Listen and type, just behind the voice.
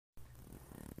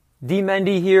D.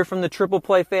 Mendy here from the Triple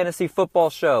Play Fantasy Football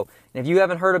Show. And if you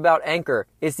haven't heard about Anchor,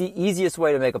 it's the easiest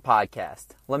way to make a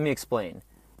podcast. Let me explain.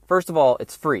 First of all,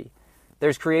 it's free.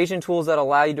 There's creation tools that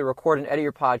allow you to record and edit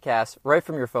your podcast right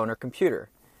from your phone or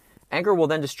computer. Anchor will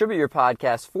then distribute your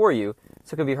podcast for you,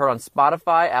 so it can be heard on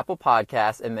Spotify, Apple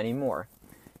Podcasts, and many more.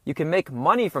 You can make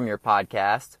money from your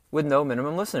podcast with no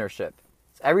minimum listenership.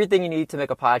 It's everything you need to make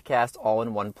a podcast all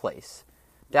in one place.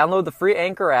 Download the free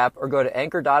Anchor app or go to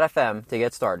anchor.fm to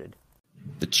get started.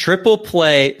 The Triple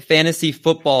Play Fantasy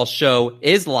Football Show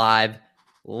is live.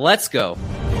 Let's go.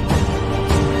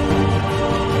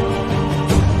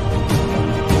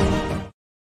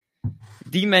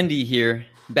 D. Mendy here,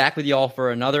 back with y'all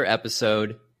for another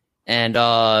episode. And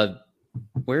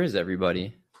where is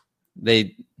everybody?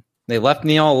 They left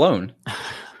me all alone.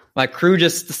 My crew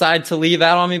just decided to leave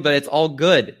out on me, but it's all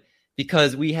good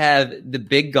because we have the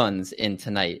big guns in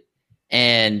tonight.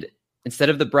 And instead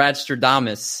of the Brad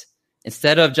Stradamus,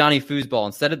 instead of Johnny Foosball,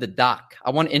 instead of the Doc,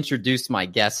 I want to introduce my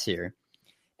guests here.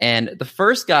 And the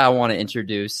first guy I want to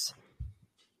introduce,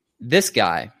 this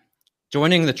guy,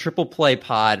 joining the Triple Play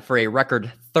Pod for a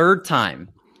record third time,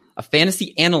 a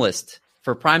fantasy analyst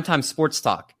for Primetime Sports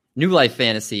Talk, New Life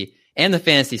Fantasy, and the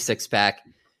Fantasy Six Pack.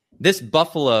 This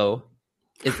Buffalo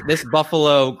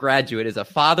graduate is a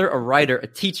father, a writer, a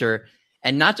teacher,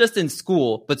 and not just in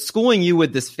school, but schooling you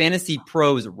with this Fantasy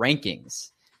Pros rankings.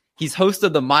 He's host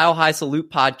of the Mile High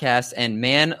Salute podcast and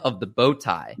man of the bow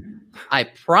tie. I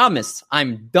promise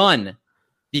I'm done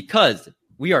because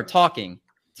we are talking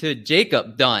to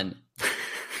Jacob Dunn.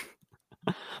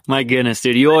 My goodness,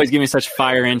 dude. You always give me such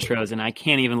fire intros, and I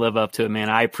can't even live up to it, man.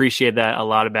 I appreciate that a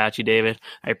lot about you, David.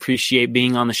 I appreciate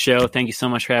being on the show. Thank you so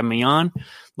much for having me on.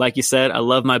 Like you said, I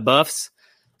love my Buffs.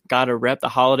 Got to rep the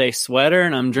holiday sweater,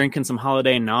 and I'm drinking some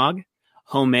holiday nog,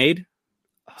 homemade.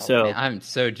 Oh, man, I'm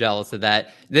so jealous of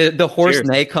that. The horse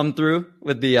neigh come through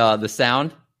with the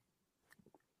sound.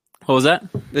 What was that?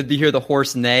 Did you hear the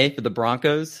horse neigh for the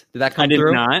Broncos? Did that come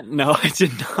through? I did not. No, I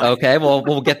did not. Okay, well,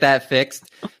 we'll get that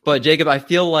fixed. But Jacob, I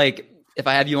feel like if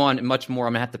I have you on much more,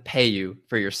 I'm going to have to pay you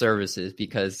for your services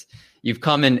because you've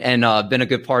come in and been a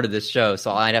good part of this show.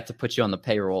 So I'd have to put you on the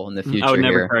payroll in the future. I would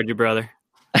never charge you, brother.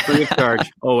 Free of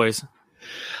charge, always.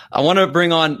 I want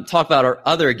to talk about our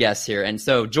other guests here. And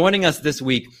so joining us this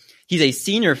week, he's a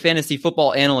senior fantasy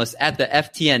football analyst at the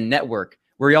FTN Network,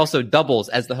 where he also doubles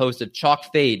as the host of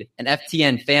Chalk Fade and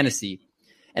FTN Fantasy,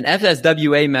 an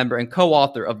FSWA member and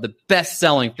co-author of the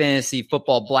best-selling fantasy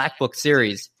football Black Book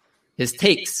series. His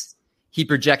takes, he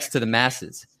projects to the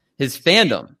masses. His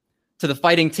fandom, to the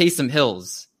Fighting Taysom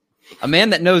Hills. A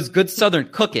man that knows good Southern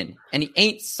cooking, and he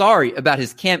ain't sorry about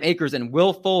his Cam Akers and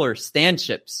Will Fuller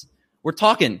standships. We're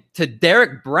talking to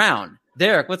Derek Brown.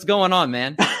 Derek, what's going on,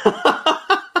 man?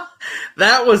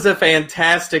 That was a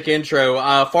fantastic intro.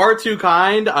 Far too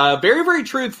kind. Very, very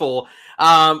truthful.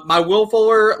 My Will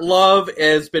Fuller love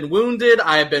has been wounded.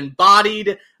 I have been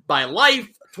bodied by life.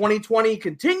 2020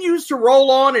 continues to roll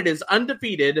on. It is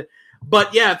undefeated.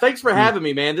 But yeah, thanks for having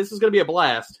me, man. This is going to be a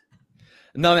blast.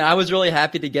 No, man, I was really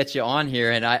happy to get you on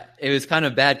here. And it was kind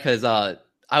of bad because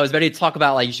I was ready to talk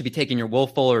about like you should be taking your Will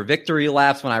Fuller victory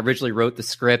laps when I originally wrote the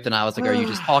script, and I was like, "Are you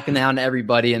just talking down to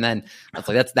everybody?" And then I was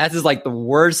like, "That's just like the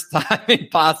worst timing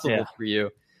possible for you."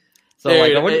 So,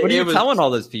 dude, like, what are you telling all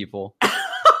those people?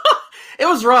 It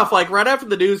was rough. Like right after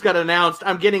the news got announced,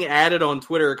 I'm getting added on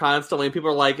Twitter constantly, and people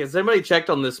are like, "Has anybody checked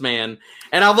on this man?"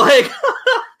 And I'm like,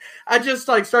 I just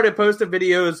like started posting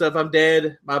videos of I'm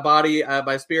dead, my body,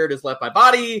 my spirit has left my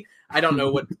body. I don't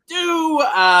know what to do.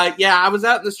 I was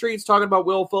out in the streets talking about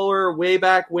Will Fuller way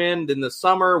back when in the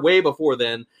summer, way before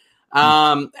then.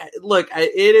 Look,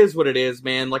 it is what it is,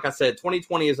 man. Like I said,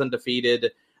 2020 is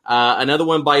undefeated. Another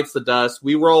one bites the dust.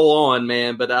 We roll on,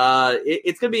 man. But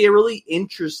it's going to be a really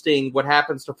interesting what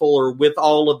happens to Fuller with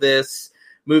all of this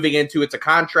moving into it's a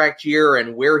contract year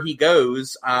and where he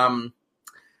goes.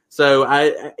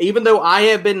 So even though I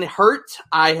have been hurt,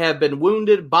 I have been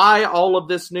wounded by all of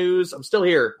this news, I'm still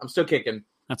here. I'm still kicking.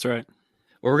 That's right.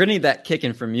 Well, we're going to need that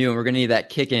kicking from you, and we're going to need that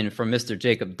kicking from Mr.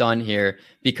 Jacob Dunn here,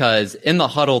 because in the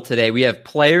huddle today, we have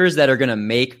players that are going to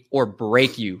make or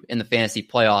break you in the fantasy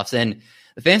playoffs. And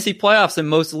the fantasy playoffs in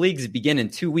most leagues begin in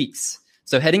 2 weeks.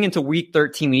 So heading into week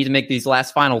 13, we need to make these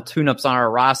last final tune-ups on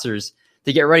our rosters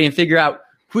to get ready and figure out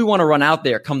who we want to run out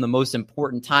there come the most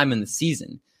important time in the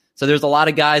season. So there's a lot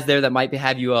of guys there that might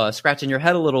have you scratching your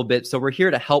head a little bit. So we're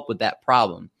here to help with that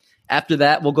problem. After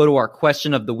that, we'll go to our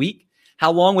question of the week.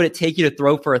 How long would it take you to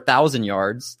throw for 1,000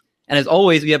 yards? And as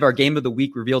always, we have our game of the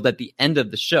week revealed at the end of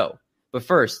the show. But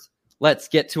first, let's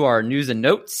get to our news and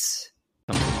notes.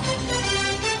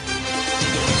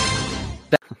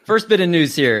 First bit of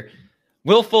news here.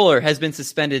 Will Fuller has been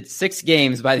suspended 6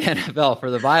 games by the NFL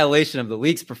for the violation of the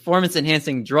league's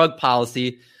performance-enhancing drug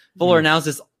policy. Fuller announced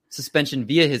his suspension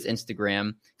via his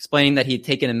Instagram, explaining that he had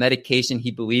taken a medication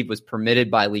he believed was permitted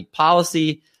by league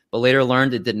policy, but later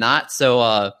learned it did not.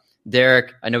 So,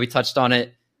 Derek, I know we touched on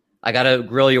it. I got to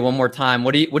grill you one more time.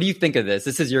 What do you think of this?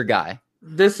 This is your guy.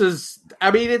 It's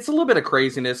a little bit of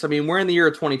craziness. I mean, we're in the year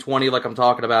of 2020, like I'm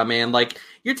talking about, man. Like,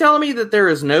 you're telling me that there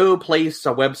is no place,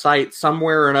 a website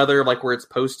somewhere or another, like where it's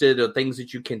posted of things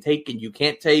that you can take and you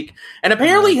can't take. And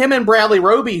apparently him and Bradley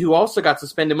Roby, who also got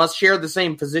suspended, must share the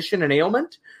same physician and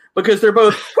ailment because they're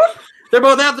both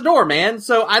out the door, man.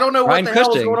 So I don't know what the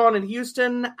hell is going on in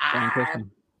Houston.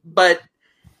 But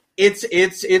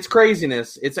it's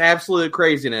craziness. It's absolute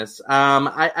craziness.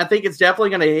 I think it's definitely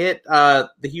going to hit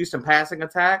the Houston passing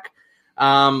attack.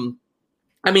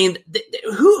 I mean,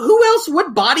 who else?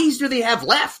 What bodies do they have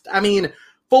left? I mean,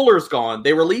 Fuller's gone.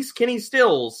 They released Kenny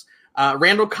Stills.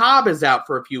 Randall Cobb is out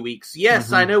for a few weeks.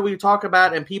 Yes, I know we talk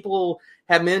about, and people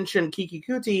have mentioned Kiki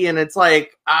Kuti, and it's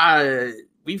like,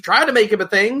 we've tried to make him a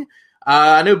thing.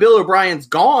 I know Bill O'Brien's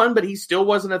gone, but he still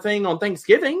wasn't a thing on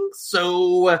Thanksgiving.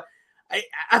 So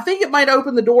I think it might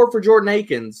open the door for Jordan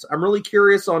Akins. I'm really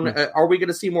curious on, are we going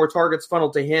to see more targets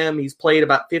funneled to him? He's played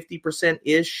about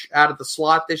 50%-ish out of the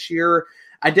slot this year.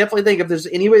 I definitely think if there's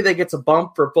any way that gets a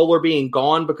bump for Fuller being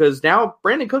gone, because now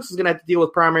Brandon Cooks is going to have to deal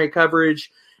with primary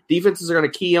coverage. Defenses are going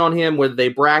to key on him, whether they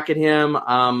bracket him.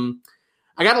 I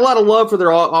got a lot of love for their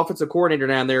offensive coordinator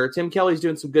down there. Tim Kelly's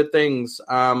doing some good things.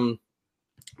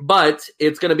 But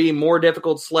it's going to be more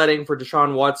difficult sledding for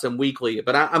Deshaun Watson weekly.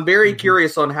 But I'm very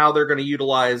curious on how they're going to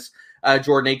utilize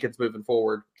Jordan Akins moving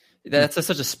forward. That's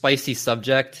such a spicy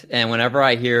subject, and whenever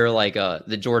I hear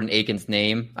the Jordan Akins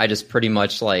name, I just pretty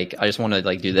much I just want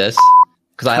to do this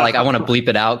because I want to bleep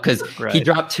it out because he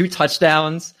dropped 2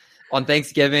 touchdowns on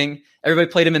Thanksgiving.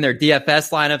 Everybody played him in their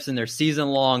DFS lineups and their season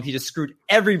long. He just screwed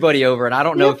everybody over, and I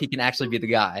don't know if he can actually be the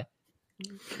guy.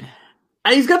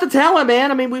 And he's got the talent,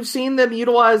 man. I mean, we've seen them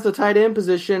utilize the tight end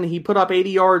position. He put up 80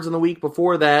 yards in the week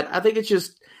before that. I think it's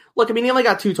just, look, I mean, he only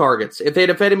got 2 targets. If they'd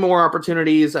have fed him more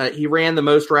opportunities, he ran the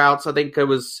most routes. I think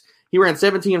he ran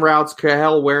 17 routes.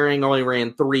 Kahel Waring only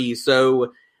ran 3.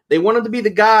 So they wanted to be the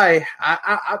guy.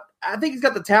 I think he's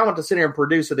got the talent to sit here and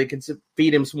produce so they can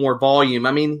feed him some more volume.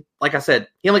 I mean, like I said,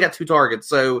 he only got 2 targets.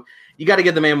 So you got to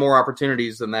give the man more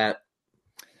opportunities than that.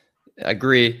 I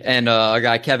agree. And our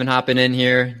guy Kevin hopping in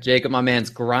here. Jacob, my man's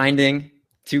grinding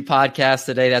 2 podcasts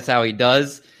today. That's how he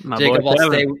does. Jacob,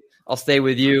 I'll stay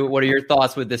with you. What are your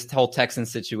thoughts with this whole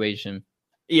Texans situation?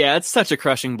 Yeah, it's such a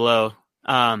crushing blow,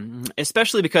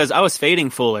 especially because I was fading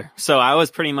Fuller. So I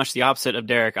was pretty much the opposite of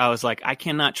Derek. I was like, I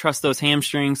cannot trust those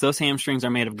hamstrings. Those hamstrings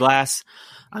are made of glass.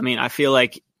 I mean, I feel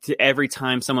like every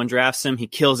time someone drafts him, he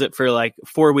kills it for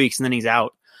 4 weeks and then he's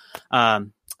out.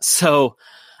 So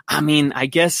I mean, I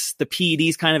guess the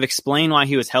PEDs kind of explain why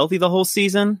he was healthy the whole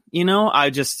season. I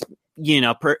just,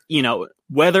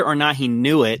 whether or not he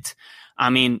knew it,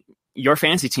 I mean, your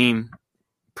fantasy team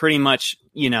pretty much,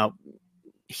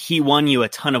 he won you a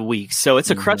ton of weeks. So it's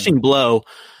a crushing blow,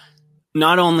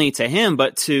 not only to him,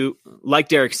 but to, like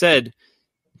Derek said,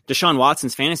 Deshaun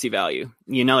Watson's fantasy value.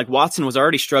 Watson was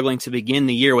already struggling to begin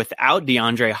the year without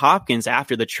DeAndre Hopkins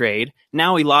after the trade.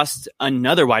 Now he lost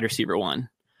another wide receiver 1.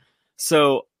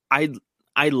 So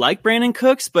I like Brandon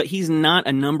Cooks, but he's not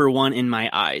a number 1 in my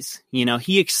eyes.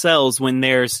 He excels when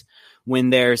there's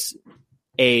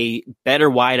a better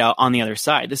wideout on the other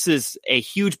side. This is a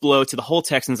huge blow to the whole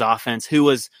Texans offense, who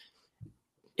was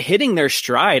hitting their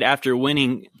stride after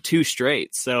winning 2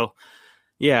 straight. So,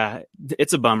 yeah,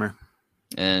 it's a bummer.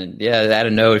 And yeah, add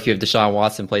a note if you have Deshaun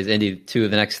Watson plays Indy 2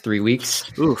 of the next 3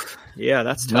 weeks. Oof. Yeah,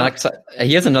 that's tough.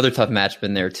 He has another tough matchup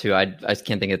in there too. I just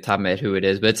can't think of the top of my head who it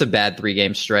is, but it's a bad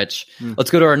 3-game stretch.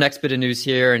 Let's go to our next bit of news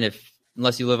here. And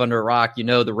unless you live under a rock,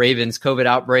 the Ravens COVID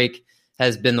outbreak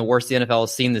has been the worst the NFL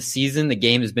has seen this season. The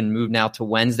game has been moved now to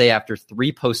Wednesday after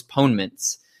 3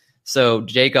 postponements. So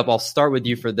Jacob, I'll start with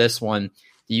you for this one.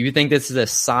 Do you think this is a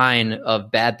sign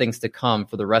of bad things to come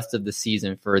for the rest of the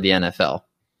season for the NFL?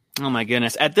 Oh my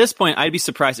goodness. At this point, I'd be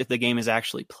surprised if the game is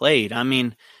actually played. I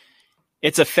mean,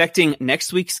 it's affecting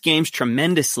next week's games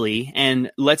tremendously.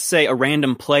 And let's say a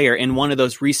random player in one of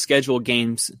those rescheduled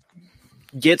games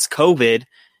gets COVID,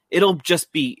 it'll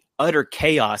just be utter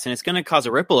chaos and it's going to cause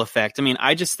a ripple effect. I mean,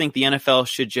 I just think the NFL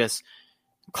should just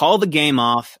call the game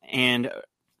off and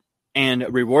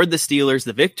reward the Steelers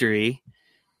the victory.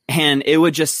 And it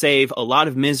would just save a lot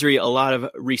of misery, a lot of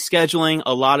rescheduling,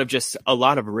 a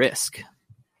lot of risk.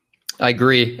 I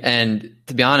agree. And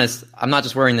to be honest, I'm not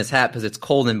just wearing this hat because it's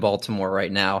cold in Baltimore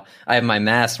right now. I have my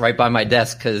mask right by my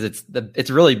desk because it's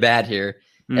really bad here.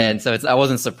 And so I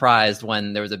wasn't surprised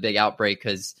when there was a big outbreak,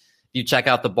 because you check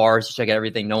out the bars, you check out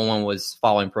everything, no one was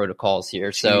following protocols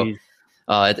here. So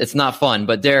it's not fun.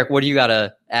 But Derek, what do you got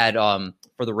to add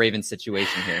for the Ravens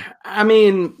situation here? I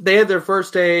mean, they had their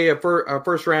first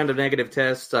round of negative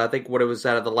tests. I think what it was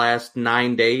out of the last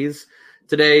 9 days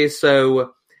today.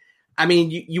 So, I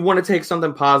mean, you want to take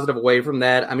something positive away from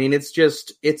that. I mean, it's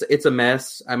a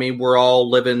mess. I mean, we're all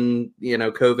living,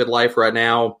 COVID life right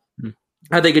now.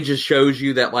 I think it just shows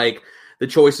you that, like, the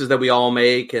choices that we all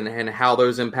make and how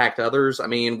those impact others. I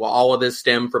mean, all of this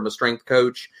stemmed from a strength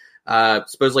coach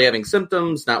supposedly having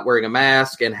symptoms, not wearing a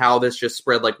mask, and how this just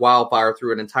spread like wildfire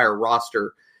through an entire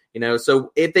roster.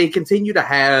 So if they continue to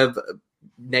have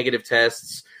negative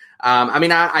tests, I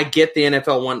mean, I get the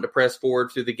NFL wanting to press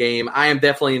forward through the game. I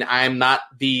am not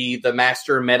the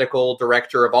master medical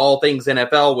director of all things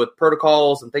NFL with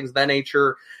protocols and things of that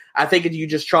nature. I think if you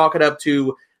just chalk it up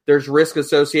to there's risk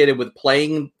associated with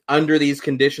playing under these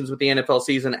conditions with the NFL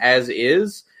season as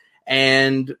is,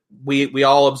 and we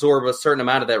all absorb a certain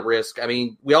amount of that risk. I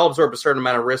mean, we all absorb a certain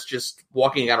amount of risk just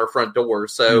walking out our front door.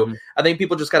 So I think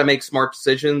people just got to make smart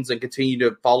decisions and continue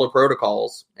to follow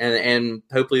protocols, and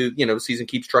hopefully, the season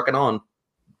keeps trucking on.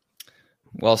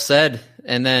 Well said.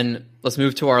 And then let's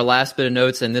move to our last bit of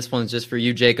notes, and this one's just for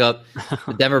you, Jacob.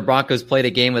 The Denver Broncos played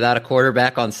a game without a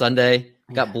quarterback on Sunday,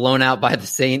 got blown out by the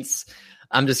Saints.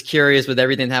 I'm just curious, with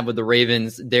everything that happened with the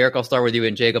Ravens. Derek, I'll start with you,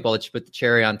 and Jacob, I'll let you put the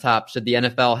cherry on top. Should the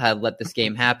NFL have let this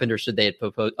game happen, or should they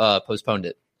have postponed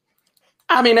it?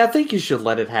 I mean, I think you should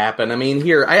let it happen. I mean,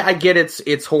 I get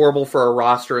it's horrible for a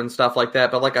roster and stuff like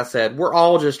that, but like I said, we're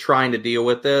all just trying to deal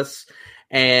with this,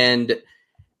 and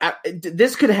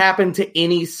this could happen to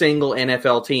any single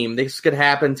NFL team. This could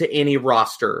happen to any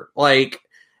roster. Like,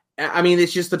 I mean,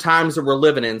 it's just the times that we're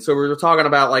living in. So we're talking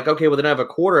about, like, okay, well, they don't have a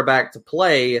quarterback to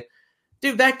play.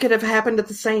 Dude, that could have happened to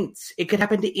the Saints. It could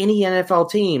happen to any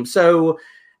NFL team. So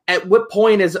at what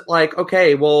point is it like,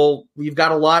 okay, well, you've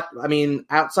got a lot. I mean,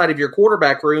 outside of your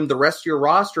quarterback room, the rest of your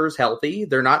roster is healthy.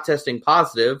 They're not testing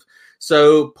positive.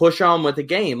 So push on with the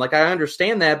game. Like, I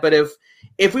understand that. But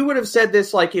if we would have said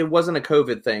this like it wasn't a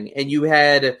COVID thing, and you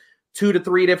had 2 to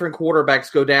 3 different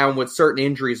quarterbacks go down with certain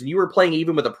injuries, and you were playing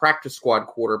even with a practice squad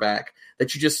quarterback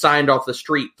that you just signed off the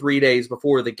street 3 days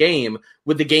before the game,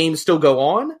 would the game still go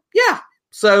on? Yeah.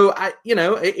 So,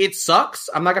 it sucks.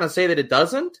 I'm not going to say that it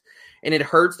doesn't, and it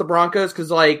hurts the Broncos because,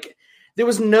 like, there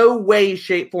was no way,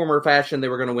 shape, form, or fashion they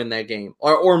were going to win that game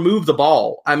or move the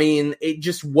ball. I mean, it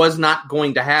just was not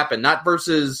going to happen. Not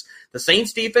versus the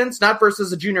Saints defense, not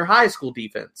versus a junior high school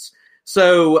defense.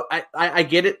 So, I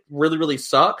get it. Really, really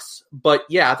sucks. But,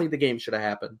 yeah, I think the game should have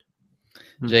happened.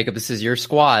 Jacob, this is your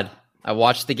squad. I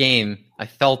watched the game. I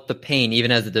felt the pain,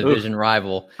 even as a division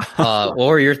rival. What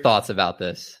were your thoughts about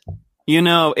this?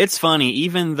 It's funny.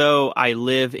 Even though I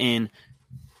live in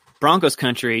Broncos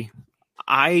country,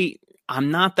 I'm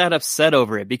not that upset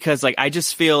over it because, like, I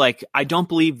just feel like I don't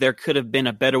believe there could have been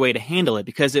a better way to handle it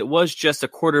because it was just a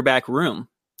quarterback room.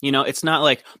 It's not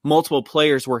like multiple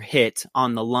players were hit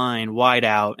on the line, wide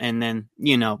out, and then,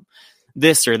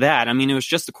 this or that. I mean, it was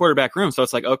just the quarterback room. So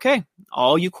it's like, okay,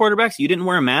 all you quarterbacks, you didn't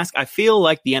wear a mask. I feel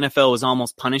like the NFL was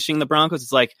almost punishing the Broncos.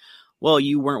 It's like, well,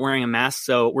 you weren't wearing a mask,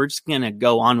 so we're just going to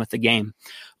go on with the game.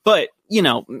 But,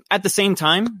 at the same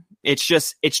time, it's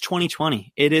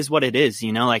 2020. It is what it is,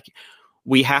 like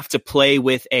we have to play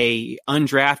with a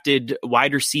undrafted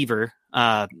wide receiver,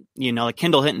 like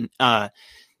Kendall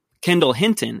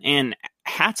Hinton, and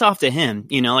hats off to him,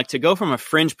 like to go from a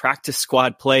fringe practice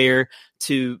squad player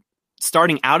to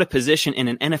starting out of position in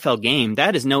an NFL game,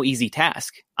 that is no easy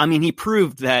task. I mean, he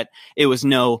proved that it was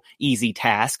no easy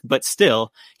task, but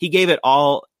still, he gave it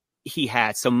all he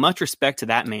had. So much respect to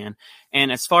that man.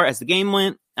 And as far as the game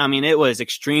went, I mean, it was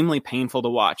extremely painful to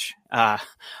watch. I'm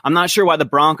not sure why the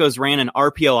Broncos ran an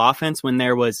RPO offense when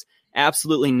there was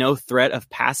absolutely no threat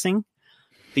of passing.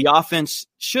 The offense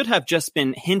should have just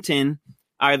been Hinton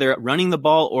either running the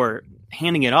ball or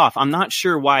handing it off. I'm not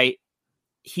sure why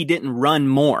he didn't run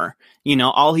more.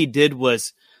 All he did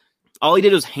was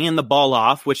hand the ball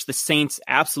off, which the Saints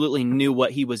absolutely knew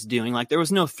what he was doing. Like, there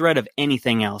was no threat of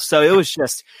anything else. So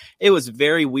it was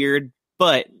very weird,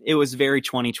 but it was very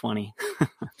 2020.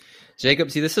 Jacob,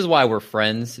 see, this is why we're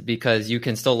friends, because you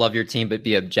can still love your team, but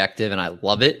be objective. And I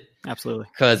love it. Absolutely.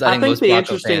 Because I think most the Bronco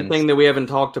interesting fans... thing that we haven't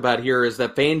talked about here is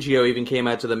that Fangio even came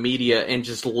out to the media and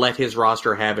just let his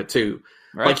roster have it too.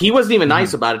 Right. Like, he wasn't even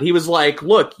nice about it. He was like,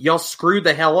 look, y'all screwed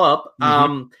the hell up.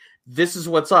 This is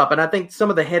what's up. And I think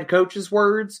some of the head coach's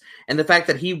words and the fact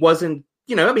that he wasn't,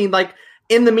 like,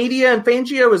 in the media, and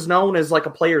Fangio is known as like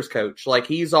a player's coach. Like,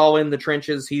 he's all in the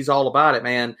trenches. He's all about it,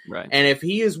 man. Right. And if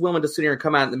he is willing to sit here and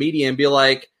come out in the media and be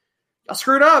like, I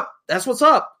screwed up, that's what's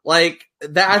up. Like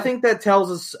that, I think that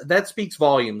tells us, that speaks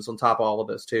volumes on top of all of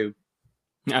this too.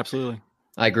 Absolutely.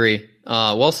 I agree.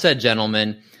 Well said,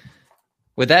 gentlemen.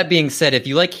 With that being said, if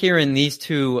you like hearing these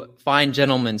two fine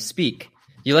gentlemen speak,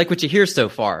 you like what you hear so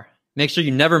far, make sure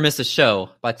you never miss a show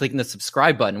by clicking the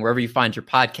subscribe button wherever you find your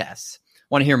podcasts.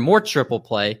 Want to hear more Triple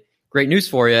Play? Great news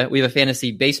for you. We have a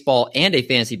fantasy baseball and a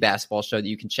fantasy basketball show that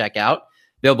you can check out,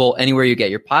 available anywhere you get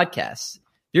your podcasts.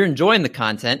 If you're enjoying the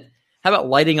content, how about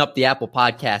lighting up the Apple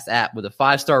Podcast app with a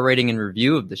 5-star rating and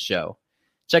review of the show?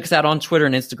 Check us out on Twitter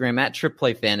and Instagram at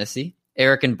Triple Fantasy.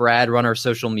 Eric and Brad run our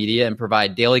social media and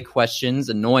provide daily questions,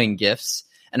 annoying gifts,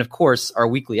 and of course, our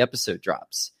weekly episode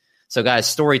drops. So guys,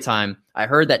 story time. I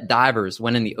heard that divers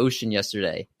went in the ocean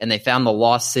yesterday and they found the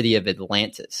lost city of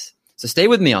Atlantis. So stay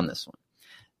with me on this one.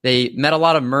 They met a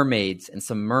lot of mermaids and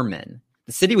some mermen.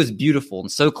 The city was beautiful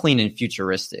and so clean and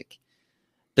futuristic.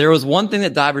 There was one thing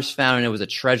that divers found, and it was a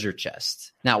treasure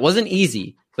chest. Now, it wasn't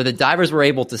easy, but the divers were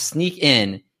able to sneak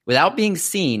in without being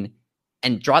seen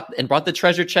and brought the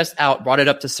treasure chest out, brought it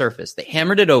up to surface. They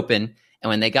hammered it open, and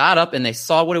when they got up and they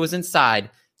saw what it was inside,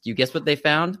 do you guess what they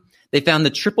found? They found the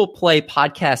Triple Play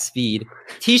podcast feed,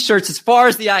 T-shirts as far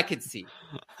as the eye could see.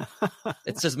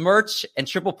 It's just merch and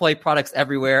Triple Play products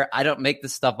everywhere. I don't make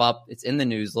this stuff up. It's in the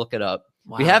news. Look it up.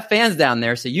 Wow. We have fans down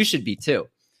there, so you should be too.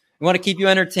 We want to keep you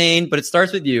entertained, but it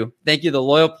starts with you. Thank you, the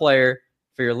loyal player,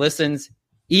 for your listens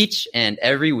each and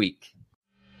every week.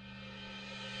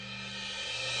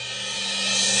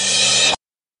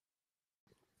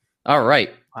 All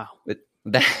right. Wow. With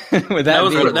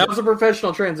that was a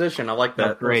professional transition. I like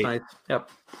that. Great. Nice. Yep.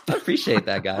 I appreciate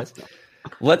that, guys.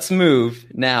 Let's move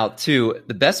now to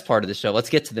the best part of the show. Let's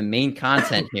get to the main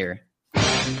content here.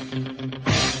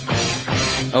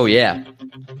 Oh, yeah.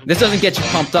 This doesn't get you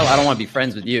pumped up. I don't want to be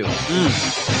friends with you. Right.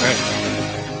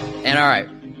 And all right.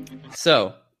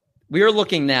 So we are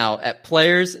looking now at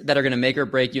players that are going to make or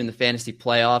break you in the fantasy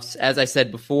playoffs. As I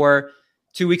said before,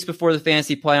 2 weeks before the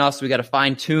fantasy playoffs, we got to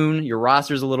fine tune your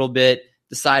rosters a little bit,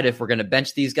 decide if we're going to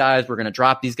bench these guys, we're going to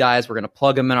drop these guys, we're going to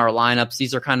plug them in our lineups.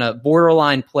 These are kind of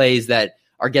borderline plays that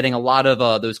are getting a lot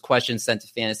of those questions sent to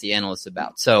fantasy analysts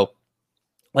about. So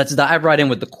let's dive right in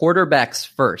with the quarterbacks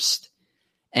first.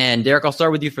 And Derek, I'll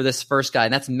start with you for this first guy,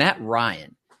 and that's Matt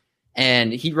Ryan.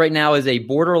 And he right now is a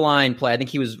borderline play. I think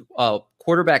he was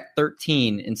quarterback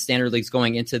 13 in standard leagues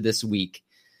going into this week.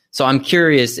 So I'm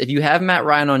curious, if you have Matt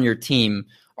Ryan on your team,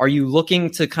 are you looking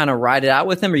to kind of ride it out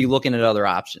with him, or are you looking at other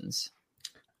options?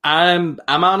 I'm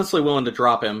honestly willing to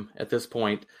drop him at this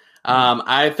point.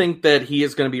 I think that he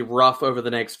is going to be rough over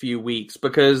the next few weeks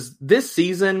because this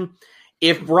season,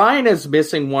 if Ryan is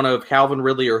missing one of Calvin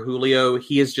Ridley or Julio,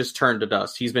 he has just turned to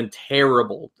dust. He's been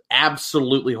terrible,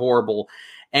 absolutely horrible.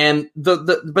 And but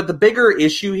the bigger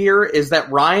issue here is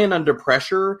that Ryan under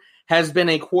pressure has been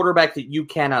a quarterback that you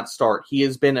cannot start. He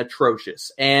has been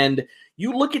atrocious. And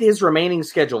you look at his remaining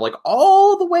schedule, like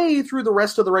all the way through the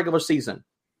rest of the regular season.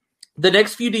 The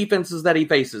next few defenses that he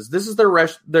faces, this is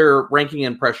their ranking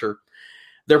in pressure,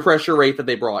 their pressure rate that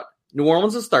they brought. New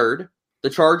Orleans is 3rd. The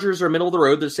Chargers are middle of the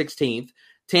road. They're 16th.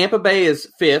 Tampa Bay is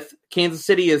 5th. Kansas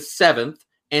City is 7th.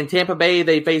 And Tampa Bay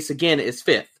they face again is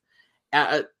 5th.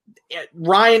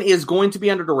 Ryan is going to be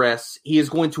under duress. He is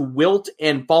going to wilt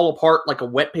and fall apart like a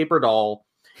wet paper doll.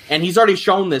 And he's already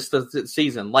shown this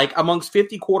season. Like amongst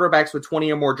 50 quarterbacks with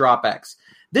 20 or more dropbacks.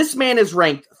 This man is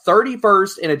ranked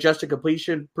 31st in adjusted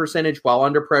completion percentage while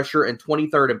under pressure and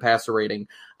 23rd in passer rating.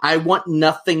 I want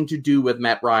nothing to do with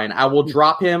Matt Ryan. I will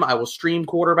drop him. I will stream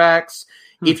quarterbacks.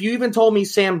 If you even told me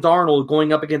Sam Darnold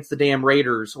going up against the damn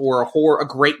Raiders or a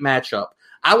great matchup,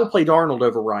 I will play Darnold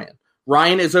over Ryan.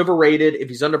 Ryan is overrated. If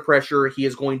he's under pressure, he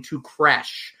is going to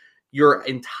crash your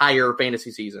entire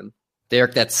fantasy season.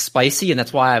 Derek, that's spicy, and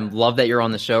that's why I love that you're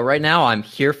on the show right now. I'm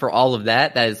here for all of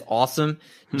that. That is awesome.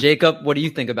 Jacob, what do you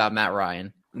think about Matt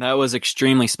Ryan? That was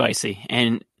extremely spicy,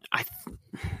 and I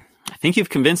think you've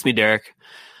convinced me, Derek.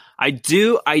 I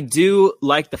do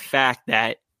like the fact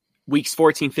that weeks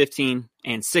 14, 15,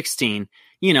 and 16,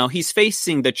 he's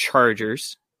facing the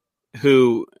Chargers,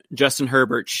 who Justin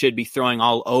Herbert should be throwing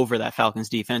all over that Falcons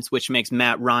defense, which makes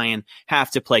Matt Ryan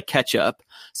have to play catch up.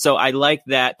 So I like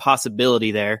that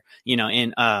possibility there,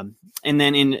 and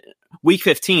then in week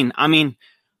 15,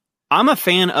 I'm a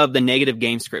fan of the negative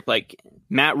game script. Like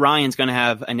Matt Ryan's going to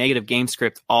have a negative game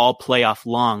script all playoff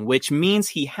long, which means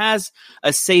he has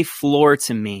a safe floor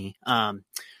to me.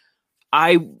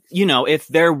 If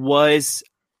there was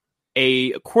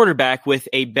a quarterback with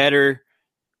a better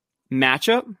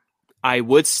matchup, I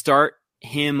would start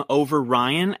him over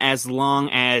Ryan as long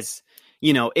as,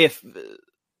 if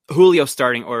Julio's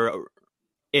starting or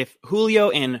if Julio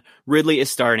and Ridley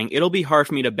is starting, it'll be hard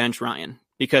for me to bench Ryan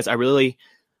because I really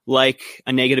like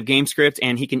a negative game script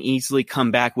and he can easily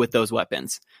come back with those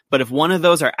weapons. But if one of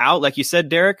those are out, like you said,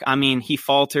 Derek, I mean, he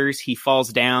falters, he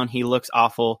falls down, he looks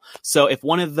awful. So if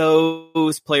one of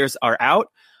those players are out,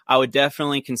 I would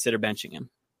definitely consider benching him.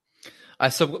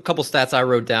 So a couple stats I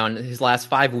wrote down. His last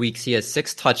 5 weeks, he has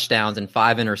 6 touchdowns and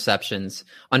 5 interceptions,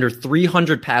 under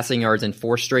 300 passing yards in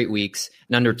 4 straight weeks,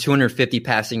 and under 250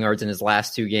 passing yards in his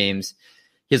last 2 games.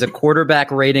 He has a quarterback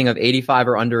rating of 85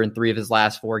 or under in 3 of his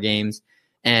last 4 games.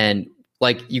 And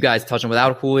like you guys touched on,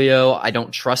 without Julio, I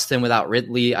don't trust him. Without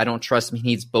Ridley, I don't trust him. He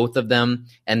needs both of them,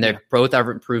 and they're both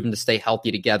haven't proven to stay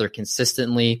healthy together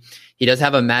consistently. He does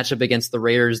have a matchup against the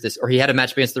Raiders he had a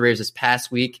matchup against the Raiders this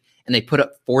past week, and they put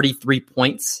up 43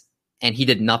 points, and he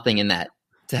did nothing in that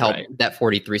to help that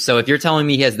 43. So if you're telling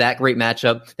me he has that great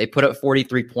matchup, they put up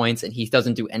 43 points, and he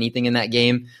doesn't do anything in that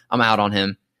game, I'm out on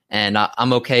him. And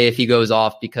I'm okay if he goes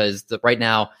off because right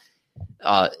now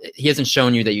he hasn't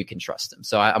shown you that you can trust him.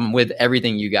 So I'm with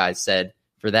everything you guys said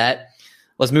for that.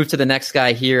 Let's move to the next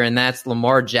guy here, and that's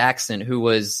Lamar Jackson, who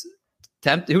was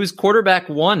quarterback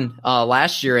 1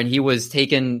 last year, and he was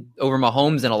taken over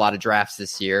Mahomes in a lot of drafts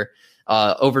this year.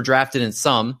 Overdrafted in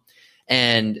some.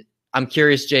 And I'm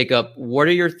curious, Jacob, what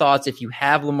are your thoughts if you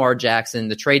have Lamar Jackson?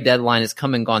 The trade deadline is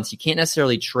come and gone, so you can't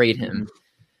necessarily trade him.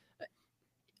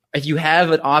 If you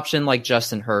have an option like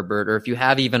Justin Herbert, or if you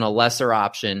have even a lesser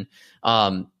option,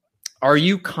 are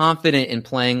you confident in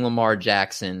playing Lamar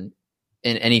Jackson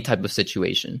in any type of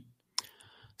situation?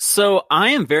 So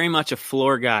I am very much a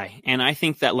floor guy, and I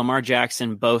think that Lamar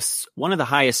Jackson boasts one of the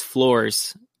highest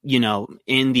floors,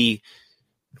 in the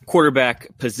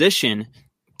quarterback position,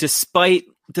 despite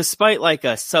like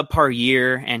a subpar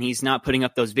year and he's not putting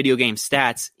up those video game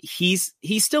stats, he's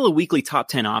still a weekly top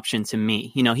 10 option to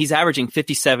me. He's averaging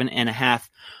 57.5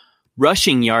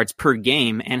 rushing yards per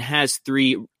game and has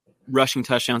 3 rushing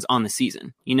touchdowns on the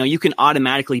season. You can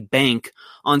automatically bank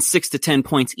on 6 to 10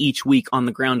 points each week on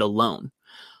the ground alone.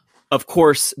 Of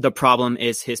course, the problem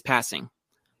is his passing,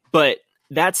 but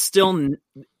it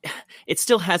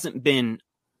still hasn't been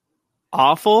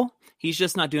awful. He's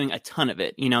just not doing a ton of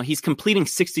it. He's completing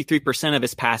 63% of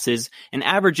his passes and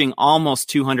averaging almost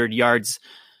 200 yards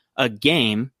a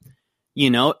game,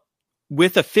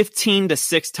 with a 15 to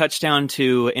 6 touchdown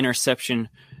to interception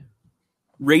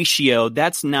ratio.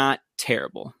 That's not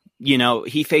terrible.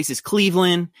 He faces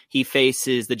Cleveland, he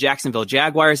faces the Jacksonville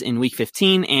Jaguars in week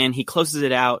 15, and he closes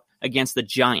it out against the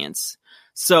Giants.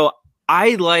 So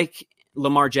I like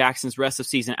Lamar Jackson's rest of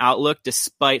season outlook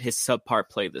despite his subpar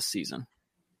play this season.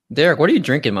 Derek, what are you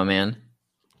drinking, my man?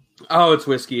 Oh, it's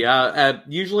whiskey.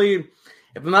 Usually, if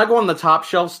I'm not going the top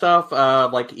shelf stuff,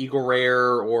 like Eagle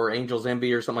Rare or Angel's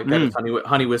Envy or something like that, it's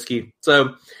honey whiskey.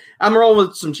 So I'm rolling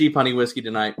with some cheap honey whiskey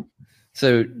tonight.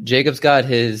 So Jacob's got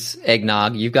his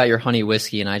eggnog, you've got your honey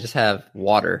whiskey, and I just have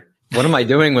water. What am I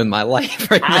doing with my life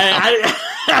right now?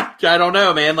 I don't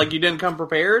know, man. Like, you didn't come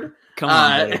prepared? Come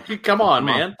on,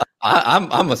 man.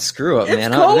 I'm a screw up,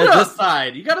 man. It's cold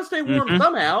outside. You got to stay warm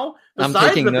somehow.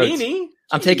 Besides the beanie.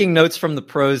 I'm taking notes from the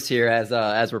pros here as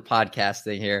we're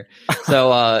podcasting here.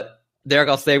 So, Derek,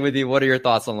 I'll stay with you. What are your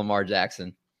thoughts on Lamar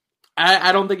Jackson?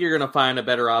 I don't think you're going to find a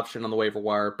better option on the waiver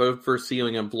wire, both for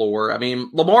ceiling and floor. I mean,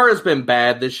 Lamar has been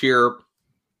bad this year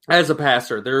as a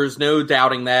passer. There's no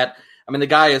doubting that. I mean, the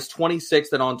guy is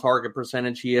 26th in on-target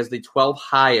percentage. He has the 12th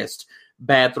highest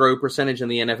bad throw percentage in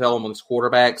the NFL amongst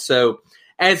quarterbacks. So,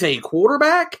 as a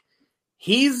quarterback,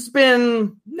 he's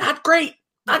been not great.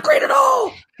 Not great at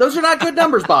all. Those are not good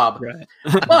numbers, Bob. Right.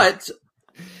 But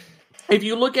if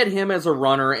you look at him as a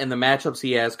runner and the matchups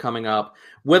he has coming up,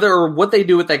 whether what they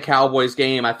do with that Cowboys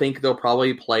game, I think they'll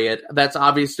probably play it. That's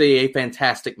obviously a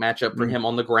fantastic matchup for him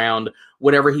on the ground.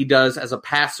 Whatever he does as a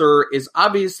passer is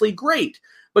obviously great,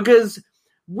 because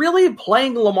really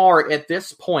playing Lamar at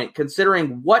this point,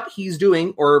 considering what he's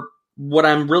doing, or what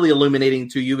I'm really illuminating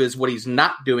to you is what he's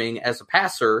not doing as a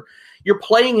passer, you're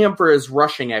playing him for his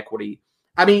rushing equity.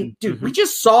 I mean, dude, we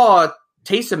just saw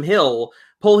Taysom Hill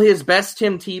pull his best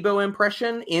Tim Tebow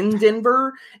impression in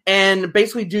Denver and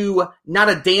basically do not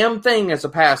a damn thing as a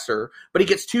passer, but he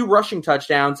gets 2 rushing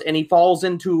touchdowns and he falls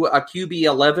into a QB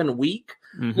 11 week.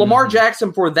 Lamar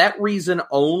Jackson, for that reason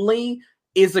only,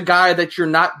 is a guy that you're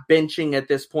not benching at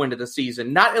this point of the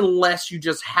season, not unless you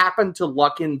just happen to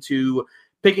luck into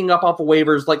picking up off the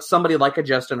waivers like somebody like a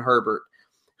Justin Herbert,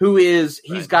 who is,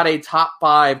 he's got a top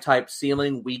 5 type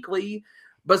ceiling weekly.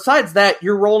 Besides that,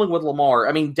 you're rolling with Lamar.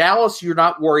 I mean, Dallas, you're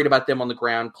not worried about them on the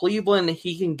ground. Cleveland,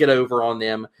 he can get over on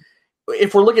them.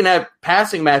 if we're looking at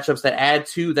passing matchups that add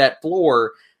to that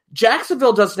floor,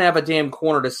 Jacksonville doesn't have a damn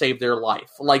corner to save their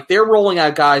life. Like, they're rolling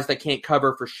out guys that can't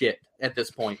cover for shit at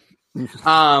this point.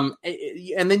 And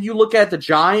then you look at the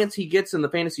Giants he gets in the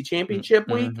fantasy championship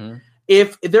week.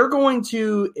 If they're going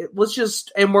to, let's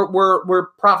just, and we're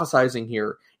prophesizing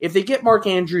here. If they get Mark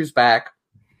Andrews back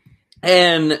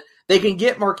and they can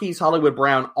get Marquise Hollywood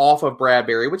Brown off of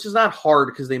Bradbury, which is not hard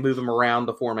because they move him around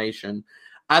the formation,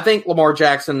 I think Lamar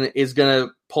Jackson is going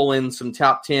to pull in some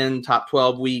top 10, top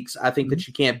 12 weeks. I think that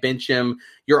you can't bench him.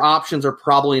 Your options are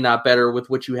probably not better with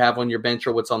what you have on your bench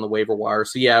or what's on the waiver wire.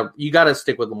 So, yeah, you got to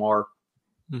stick with Lamar.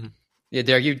 Yeah,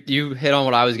 Derek, you hit on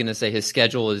what I was going to say. His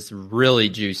schedule is really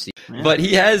juicy. Yeah. But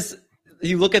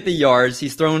you look at the yards,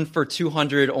 he's thrown for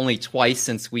 200 only twice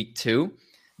since week 2.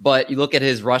 But you look at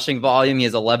his rushing volume, he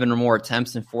has 11 or more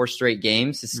attempts in 4 straight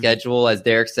games. His schedule, as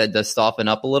Derek said, does soften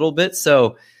up a little bit.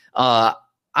 So,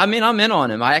 I'm in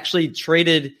on him. I actually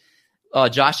traded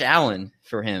Josh Allen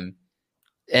for him.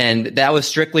 And that was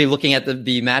strictly looking at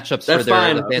the matchups. That's for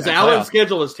fine, because Allen's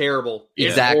schedule is terrible.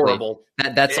 Exactly. It's horrible.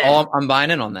 That's all I'm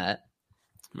buying in on that.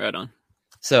 Right on.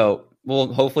 So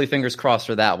we'll hopefully fingers crossed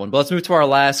for that one. But let's move to our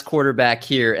last quarterback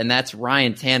here, and that's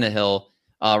Ryan Tannehill.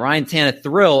 Ryan Tannehill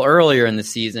thrill earlier in the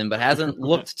season, but hasn't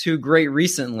looked too great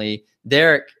recently.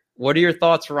 Derek, what are your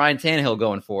thoughts for Ryan Tannehill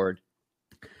going forward?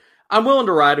 I'm willing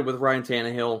to ride it with Ryan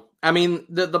Tannehill. I mean,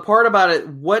 the part about it,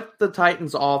 what the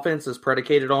Titans offense is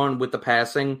predicated on with the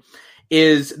passing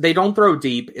is they don't throw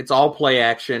deep. It's all play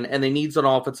action, and they need an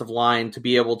offensive line to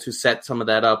be able to set some of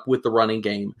that up with the running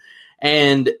game.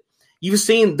 And you've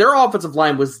seen their offensive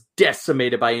line was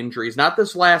decimated by injuries. Not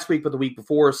this last week, but the week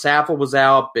before. Saffold was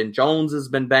out. Ben Jones has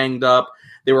been banged up.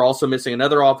 They were also missing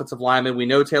another offensive lineman. We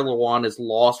know Taylor Lewan is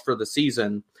lost for the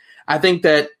season. I think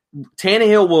that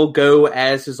Tannehill will go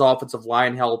as his offensive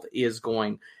line health is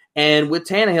going. And with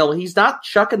Tannehill, he's not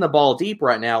chucking the ball deep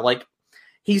right now. Like,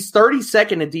 he's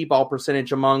 32nd in deep ball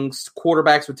percentage amongst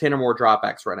quarterbacks with 10 or more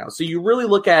dropbacks right now. So you really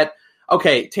look at,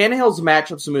 okay, Tannehill's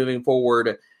matchups moving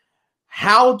forward.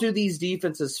 How do these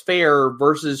defenses fare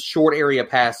versus short area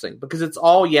passing? Because it's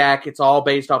all yak. It's all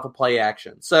based off of play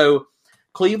action. So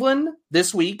Cleveland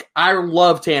this week, I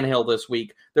love Tannehill this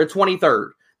week. They're 23rd.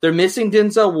 They're missing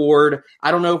Denzel Ward. I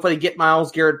don't know if they get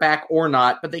Myles Garrett back or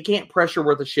not, but they can't pressure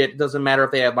worth a shit. It doesn't matter if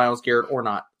they have Myles Garrett or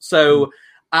not. So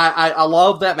I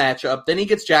love that matchup. Then he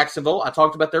gets Jacksonville. I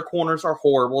talked about their corners are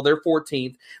horrible. They're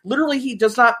 14th. Literally, he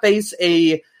does not face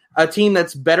a team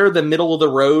that's better than middle of the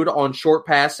road on short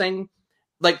passing,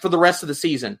 like for the rest of the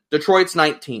season. Detroit's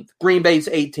 19th. Green Bay's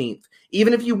 18th.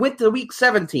 Even if you went to week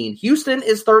 17, Houston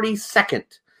is 32nd.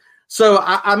 So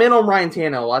I'm in on Ryan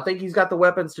Tannehill. I think he's got the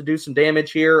weapons to do some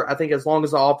damage here. I think as long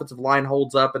as the offensive line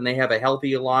holds up and they have a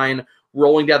healthy line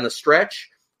rolling down the stretch,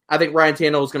 I think Ryan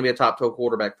Tannehill is going to be a top 12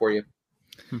 quarterback for you.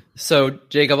 So,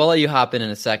 Jacob, I'll let you hop in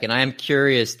a second. I am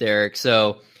curious, Derek.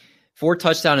 So 4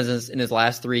 touchdowns in his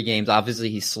last 3 games. Obviously,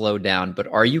 he's slowed down. But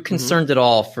are you concerned at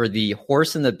all for the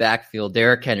horse in the backfield,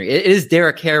 Derrick Henry? It is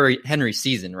Derrick Henry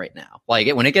season right now. Like,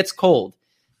 when it gets cold,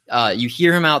 you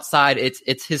hear him outside.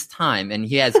 It's his time, and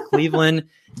he has Cleveland,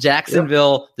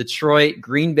 Jacksonville, Detroit,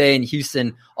 Green Bay, and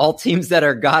Houston, all teams that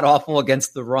are god awful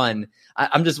against the run.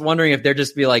 I'm just wondering if they're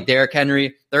just be like Derrick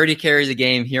Henry, 30 carries a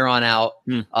game here on out.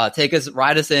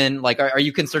 Ride us in. Like, are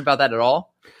you concerned about that at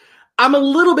all? I'm a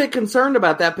little bit concerned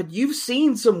about that, but you've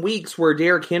seen some weeks where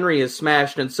Derrick Henry is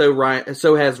smashed, and so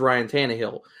has Ryan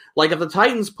Tannehill. Like, if the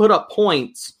Titans put up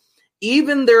points,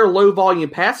 even their low-volume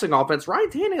passing offense, Ryan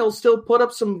Tannehill still put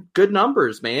up some good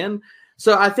numbers, man.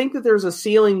 So I think that there's a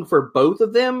ceiling for both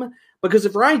of them, because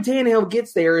if Ryan Tannehill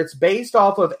gets there, it's based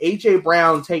off of A.J.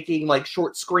 Brown taking, like,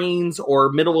 short screens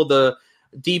or middle of the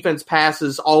defense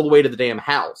passes all the way to the damn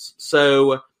house.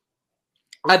 So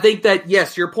I think that,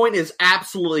 yes, your point is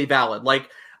absolutely valid. Like,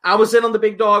 I was in on the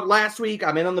big dog last week.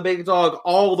 I'm in on the big dog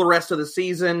all the rest of the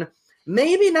season.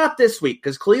 Maybe not this week,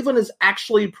 because Cleveland is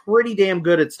actually pretty damn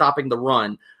good at stopping the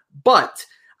run. But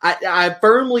I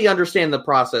firmly understand the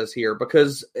process here,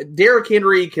 because Derrick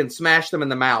Henry can smash them in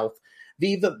the mouth.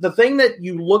 The thing that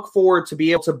you look for to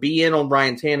be able to be in on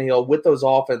Ryan Tannehill with those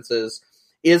offenses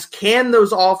is, can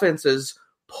those offenses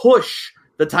push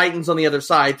the Titans on the other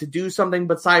side to do something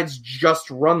besides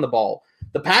just run the ball?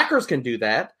 The Packers can do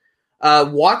that.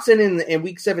 Watson in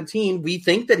week 17, we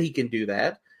think that he can do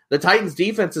that. The Titans'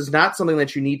 defense is not something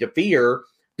that you need to fear.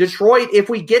 Detroit, if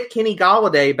we get Kenny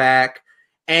Golladay back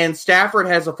and Stafford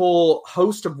has a full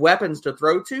host of weapons to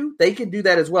throw to, they can do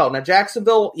that as well. Now,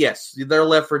 Jacksonville, yes, they're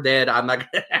left for dead. I'm not.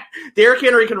 Derrick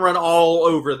Henry can run all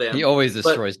over them. He always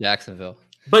destroys Jacksonville.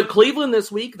 But Cleveland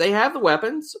this week, they have the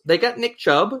weapons. They got Nick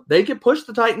Chubb. They could push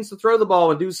the Titans to throw the ball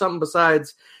and do something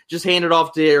besides just hand it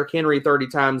off to Derrick Henry 30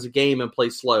 times a game and play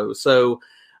slow. So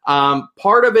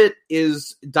part of it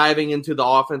is diving into the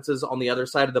offenses on the other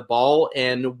side of the ball,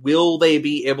 and will they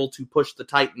be able to push the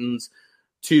Titans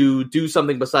to do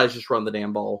something besides just run the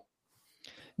damn ball?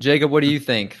 Jacob, what do you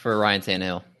think for Ryan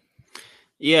Tannehill?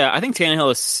 Yeah, I think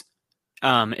Tannehill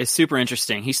is super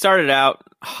interesting. He started out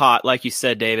hot, like you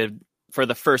said, David, for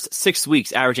the first 6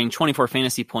 weeks, averaging 24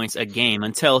 fantasy points a game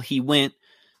until he went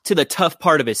to the tough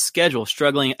part of his schedule,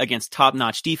 struggling against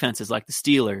top-notch defenses like the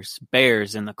Steelers,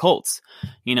 Bears, and the Colts.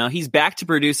 You know, he's back to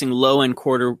producing low-end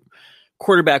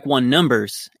quarterback one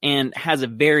numbers and has a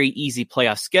very easy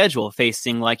playoff schedule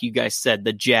facing, like you guys said,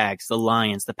 the Jags, the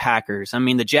Lions, the Packers. I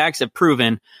mean, the Jags have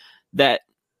proven that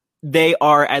they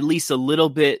are at least a little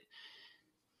bit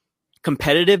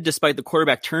competitive despite the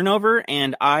quarterback turnover,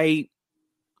 and I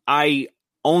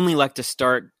only like to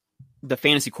start the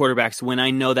fantasy quarterbacks when I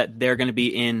know that they're going to be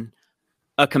in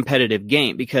a competitive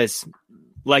game because,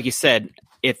 like you said,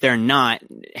 if they're not,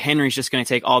 Henry's just going to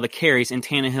take all the carries, and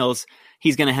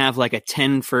he's going to have like a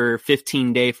 10 for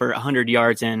 15 day for 100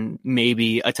 yards and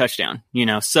maybe a touchdown, you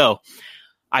know? So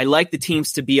I like the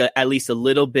teams to be at least a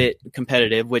little bit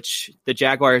competitive, which the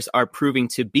Jaguars are proving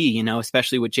to be, you know,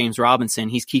 especially with James Robinson.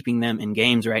 He's keeping them in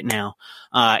games right now.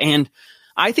 And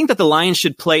I think that the Lions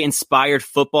should play inspired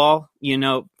football, you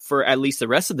know, for at least the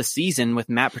rest of the season with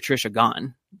Matt Patricia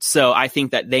gone. So I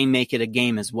think that they make it a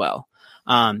game as well.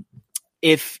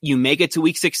 If you make it to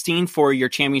week 16 for your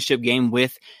championship game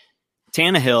with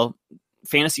Tannehill,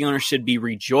 fantasy owners should be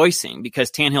rejoicing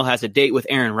because Tannehill has a date with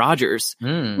Aaron Rodgers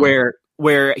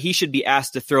where he should be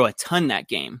asked to throw a ton that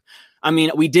game. I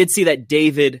mean, we did see that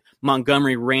David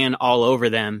Montgomery ran all over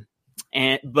them,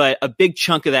 but a big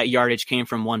chunk of that yardage came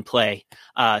from one play.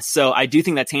 So I do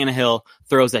think that Tannehill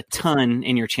throws a ton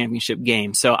in your championship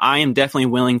game. So I am definitely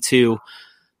willing to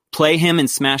play him in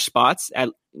smash spots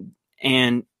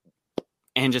and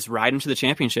just ride him to the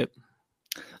championship.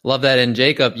 Love that. And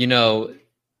Jacob, you know,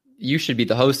 you should be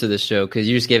the host of this show because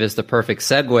you just gave us the perfect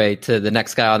segue to the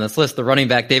next guy on this list, the running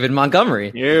back, David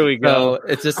Montgomery. Here we go. So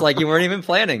it's just like you weren't even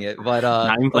planning it. But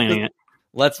not even planning it.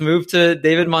 Let's move to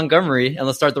David Montgomery and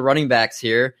let's start the running backs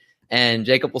here. And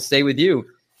Jacob will stay with you.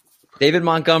 David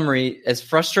Montgomery, as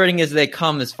frustrating as they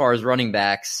come as far as running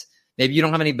backs, maybe you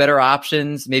don't have any better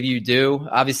options. Maybe you do.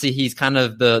 Obviously, he's kind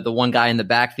of the one guy in the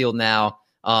backfield now.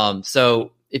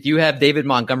 So if you have David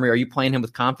Montgomery, are you playing him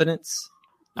with confidence?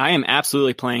 I am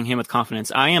absolutely playing him with confidence.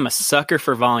 I am a sucker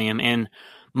for volume, and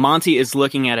Monty is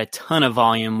looking at a ton of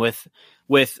volume with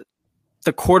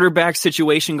the quarterback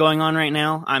situation going on right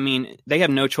now. I mean, they have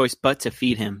no choice but to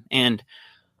feed him. And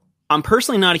I'm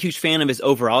personally not a huge fan of his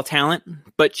overall talent,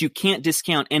 but you can't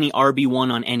discount any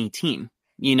RB1 on any team.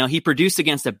 You know, he produced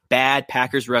against a bad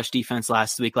Packers rush defense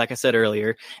last week, like I said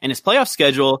earlier, and his playoff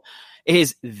schedule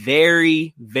is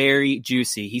very, very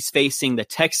juicy. He's facing the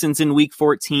Texans in week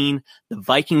 14, the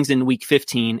Vikings in week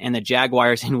 15, and the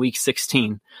Jaguars in week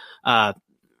 16.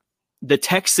 The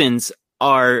Texans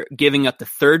are giving up the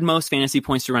third most fantasy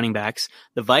points to running backs.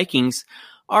 The Vikings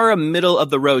are a middle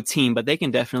of the road team, but they can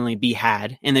definitely be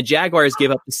had. And the Jaguars give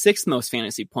up the sixth most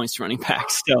fantasy points to running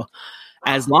backs. So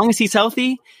as long as he's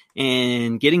healthy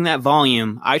and getting that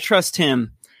volume, I trust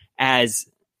him as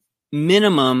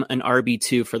minimum an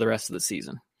RB2 for the rest of the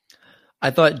season. I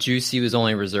thought juicy was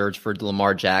only reserved for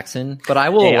Lamar Jackson, but I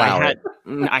will allow it.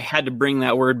 I had to bring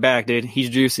that word back, dude. He's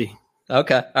juicy.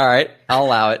 Okay. All right. I'll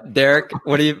allow it. Derek,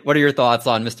 what are your thoughts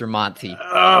on Mr. Monty?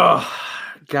 Oh,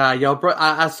 God, y'all,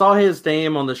 I saw his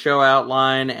name on the show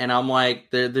outline, and I'm like,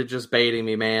 they're just baiting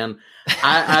me, man.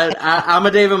 I'm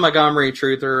a David Montgomery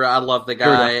truther. I love the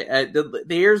guy.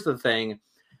 Here's the thing.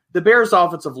 The Bears'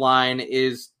 offensive line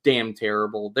is damn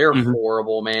terrible. They're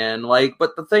horrible, man.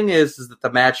 But the thing is that the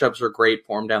matchups are great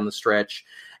for him down the stretch.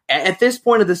 At this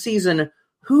point of the season,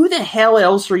 who the hell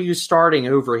else are you starting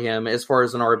over him as far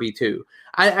as an RB2?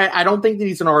 I don't think that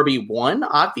he's an RB1,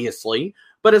 obviously,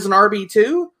 but as an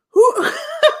RB2, who?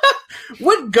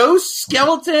 What ghost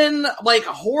skeleton,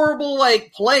 horrible,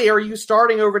 play are you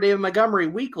starting over David Montgomery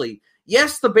weekly?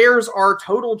 Yes, the Bears are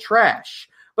total trash,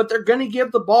 but they're going to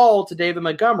give the ball to David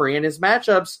Montgomery, and his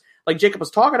matchups, like Jacob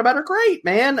was talking about, are great,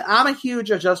 man. I'm a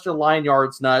huge adjusted line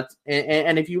yards nut,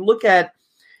 and if you look at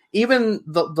even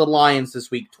the Lions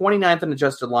this week, 29th in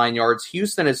adjusted line yards,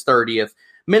 Houston is 30th,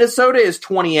 Minnesota is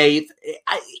 28th.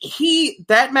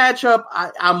 That matchup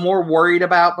I'm more worried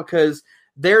about because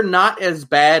they're not as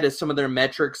bad as some of their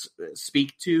metrics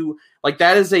speak to.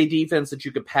 That is a defense that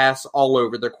you could pass all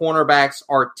over. Their cornerbacks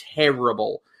are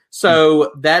terrible.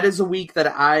 So that is a week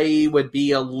that I would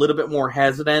be a little bit more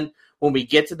hesitant. When we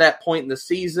get to that point in the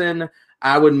season,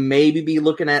 I would maybe be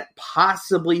looking at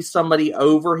possibly somebody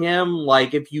over him.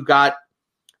 Like if you got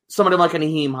somebody like a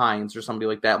Nyheim Hines or somebody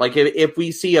like that. Like if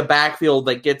we see a backfield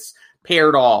that gets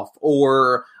paired off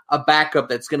or a backup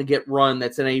that's going to get run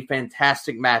that's in a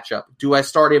fantastic matchup, do I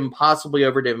start him possibly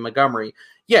over David Montgomery?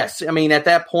 Yes. I mean, at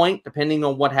that point, depending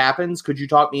on what happens, could you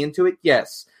talk me into it?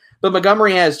 Yes. But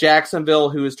Montgomery has Jacksonville,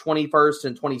 who is 21st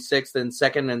and 26th and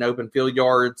second in open field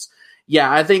yards.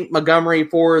 Yeah, I think Montgomery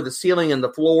for the ceiling and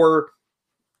the floor,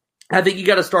 I think you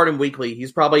got to start him weekly.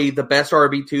 He's probably the best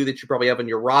RB2 that you probably have on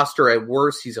your roster. At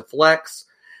worst, he's a flex.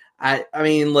 I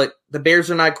mean, look, the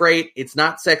Bears are not great. It's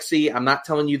not sexy. I'm not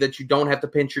telling you that you don't have to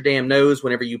pinch your damn nose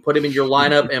whenever you put him in your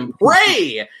lineup and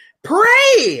pray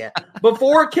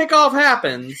before kickoff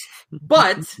happens.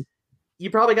 But you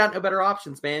probably got no better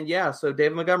options, man. Yeah, so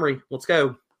David Montgomery, let's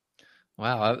go.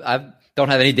 Wow, I don't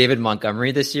have any David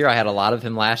Montgomery this year. I had a lot of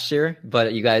him last year,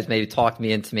 but you guys maybe talked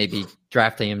me into maybe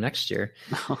drafting him next year.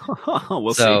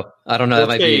 We'll see. I don't know.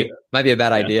 That might be a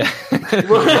bad idea.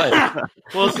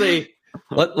 We'll see.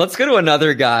 Let's go to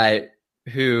another guy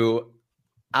who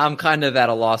I'm kind of at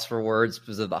a loss for words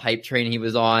because of the hype train he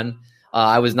was on.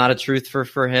 I was not a truther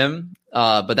for him,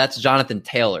 but that's Jonathan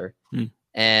Taylor.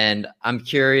 And I'm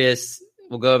curious.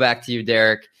 We'll go back to you,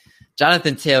 Derek.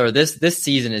 Jonathan Taylor, this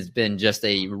season has been just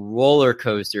a roller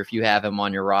coaster. If you have him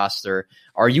on your roster,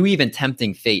 are you even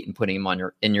tempting fate and putting him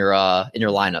on in your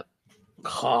lineup?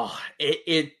 Oh,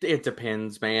 it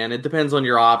depends, man. It depends on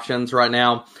your options right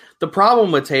now. The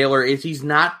problem with Taylor is he's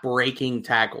not breaking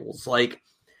tackles. Like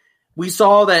we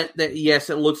saw that yes,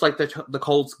 it looks like the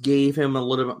Colts gave him a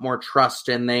little bit more trust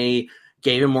and they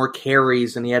gave him more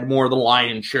carries and he had more of the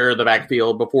lion's share of the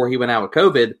backfield before he went out with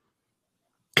COVID.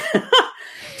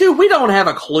 Dude, we don't have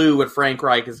a clue what Frank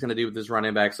Reich is going to do with his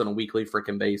running backs on a weekly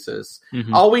freaking basis.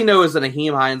 Mm-hmm. All we know is that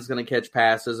Nyheim Hines is going to catch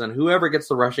passes, and whoever gets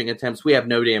the rushing attempts, we have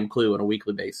no damn clue on a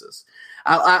weekly basis.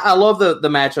 I love the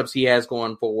matchups he has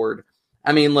going forward.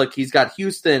 I mean, look, he's got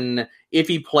Houston if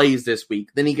he plays this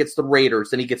week. Then he gets the Raiders.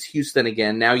 Then he gets Houston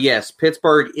again. Now, yes,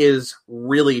 Pittsburgh is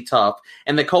really tough,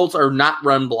 and the Colts are not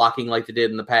run blocking like they did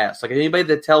in the past. Like anybody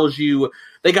that tells you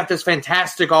they got this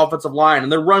fantastic offensive line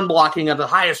and they're run blocking at the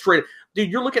highest rate, dude,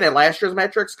 you're looking at last year's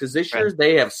metrics because this year's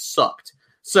they have sucked.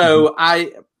 So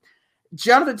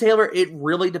Jonathan Taylor, it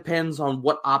really depends on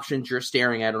what options you're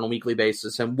staring at on a weekly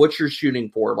basis and what you're shooting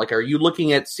for. Like, are you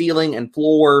looking at ceiling and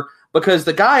floor? Because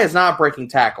the guy is not breaking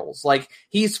tackles. Like,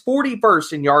 he's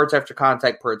 41st in yards after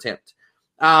contact per attempt.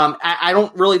 I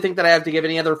don't really think that I have to give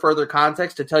any other further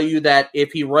context to tell you that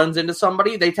if he runs into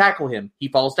somebody, they tackle him. He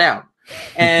falls down.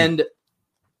 And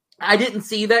I didn't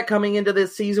see that coming into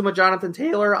this season with Jonathan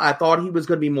Taylor. I thought he was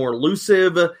going to be more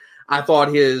elusive. I thought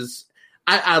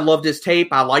I loved his tape.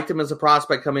 I liked him as a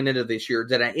prospect coming into this year.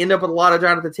 Did I end up with a lot of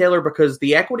Jonathan Taylor because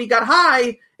the equity got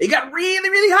high? It got really,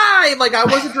 really high. Like I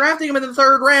wasn't drafting him in the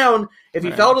third round. If he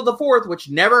fell to the fourth, which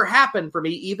never happened for me,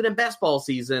 even in best ball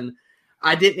season,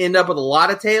 I didn't end up with a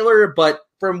lot of Taylor. But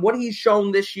from what he's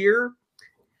shown this year,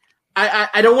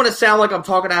 I don't want to sound like I'm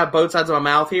talking out of both sides of my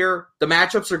mouth here. The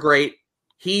matchups are great.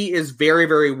 He is very,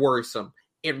 very worrisome.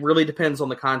 It really depends on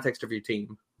the context of your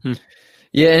team.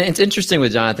 Yeah, and it's interesting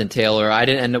with Jonathan Taylor. I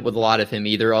didn't end up with a lot of him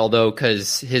either, although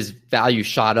because his value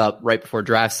shot up right before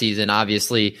draft season.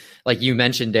 Obviously, like you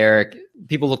mentioned, Derek,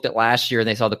 people looked at last year and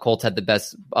they saw the Colts had the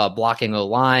best blocking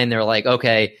O-line. They're like,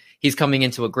 okay, he's coming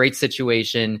into a great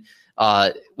situation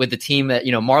with the team that,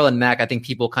 Marlon Mack. I think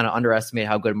people kind of underestimate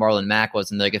how good Marlon Mack was.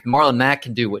 And like, if Marlon Mack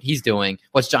can do what he's doing,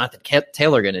 what's Jonathan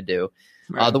Taylor going to do?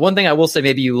 Right. The one thing I will say,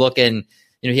 maybe you look and,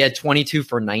 he had 22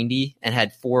 for 90 and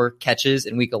had 4 catches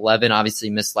in week 11.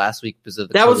 Obviously missed last week because of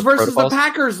the that was versus protocols. The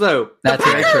Packers, though. That's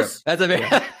very true. That's a very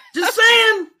just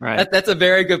saying. Right. That's a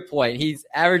very good point. He's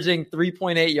averaging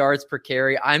 3.8 yards per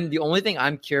carry. The only thing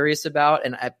I'm curious about,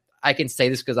 and I can say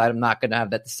this because I'm not going to have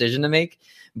that decision to make,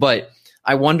 but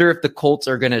I wonder if the Colts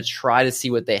are going to try to see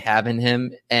what they have in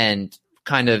him and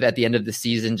kind of at the end of the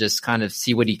season just kind of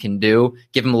see what he can do,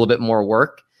 give him a little bit more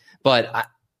work. But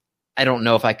I don't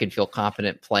know if I could feel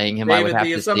confident playing him. David, I would have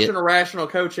the to assumption of rational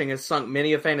coaching has sunk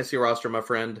many a fantasy roster, my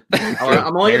friend.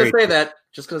 I'm only going to say that.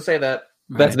 Just going to say that.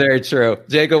 That's very true.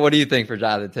 Jacob, what do you think for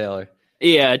Jonathan Taylor?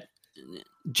 Yeah,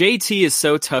 JT is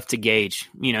so tough to gauge.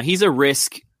 He's a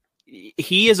risk.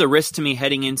 He is a risk to me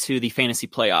heading into the fantasy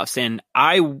playoffs, and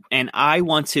I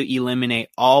want to eliminate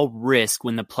all risk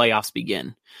when the playoffs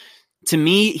begin. To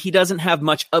me, he doesn't have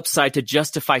much upside to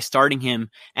justify starting him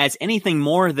as anything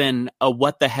more than a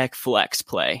what the heck flex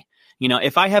play.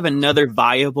 If I have another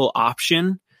viable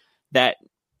option that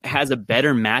has a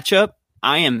better matchup,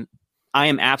 I am I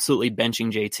am absolutely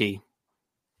benching JT.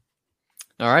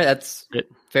 All right, that's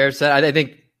fair said. I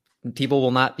think people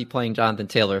will not be playing Jonathan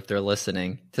Taylor if they're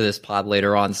listening to this pod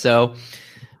later on. So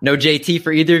no JT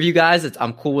for either of you guys.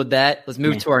 I'm cool with that. Let's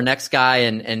move to our next guy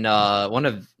and one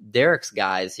of Derek's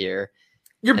guys here.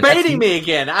 You're baiting me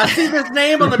again. I see this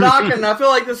name on the docket, and I feel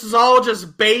like this is all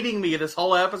just baiting me this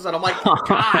whole episode. I'm like,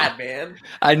 God, man.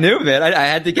 I knew, man. I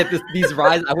had to get these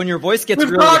rise. When your voice gets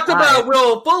We've really talked high. about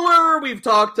Will Fuller. We've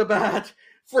talked about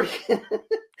freaking...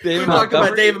 We've talked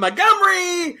about David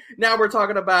Montgomery. Now we're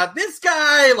talking about this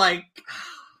guy. Like,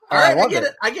 all right,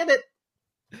 I get it.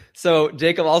 So,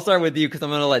 Jacob, I'll start with you because I'm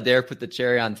going to let Derek put the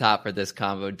cherry on top for this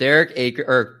combo. Derek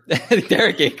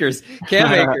Akers,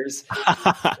 Cam Akers,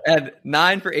 had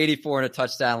 9 for 84 and a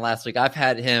touchdown last week. I've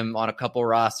had him on a couple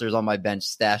rosters on my bench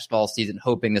stashed all season,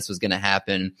 hoping this was going to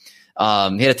happen. He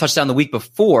had a touchdown the week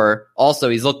before. Also,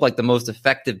 he's looked like the most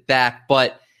effective back,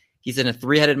 but he's in a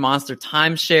three-headed monster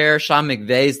timeshare. Sean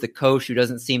McVay is the coach who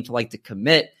doesn't seem to like to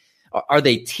commit. Are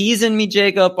they teasing me,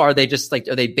 Jacob? Are they just are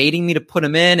they baiting me to put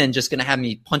him in and just going to have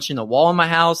me punching the wall in my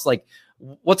house? Like,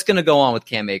 what's going to go on with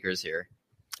Cam Akers here?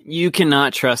 You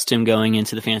cannot trust him going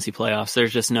into the fantasy playoffs.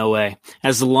 There's just no way.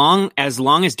 As long as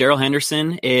Darrell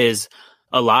Henderson is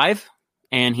alive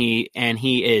and he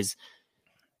is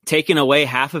taking away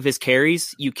half of his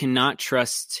carries, you cannot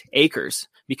trust Akers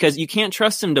because you can't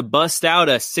trust him to bust out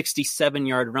a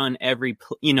 67-yard run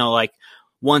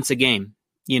once a game.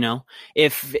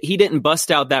 If he didn't bust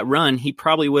out that run, he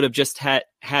probably would have just had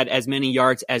as many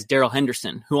yards as Darrell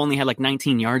Henderson, who only had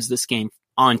 19 yards this game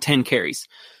on 10 carries.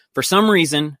 For some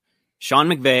reason, Sean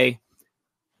McVay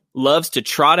loves to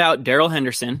trot out Darrell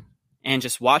Henderson and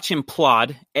just watch him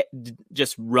plod,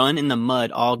 just run in the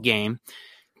mud all game.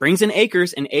 Brings in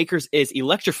Akers, and Akers is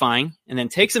electrifying, and then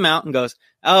takes him out and goes,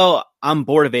 "Oh, I'm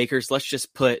bored of Akers. Let's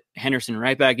just put Henderson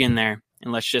right back in there,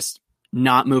 and let's just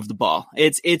not move the ball."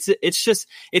 It's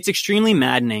extremely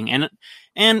maddening.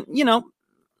 And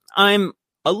I'm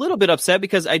a little bit upset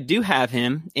because I do have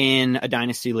him in a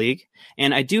dynasty league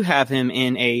and I do have him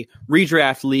in a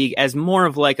redraft league as more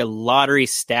of a lottery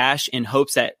stash in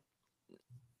hopes that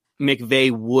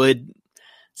McVay would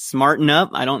smarten up.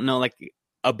 I don't know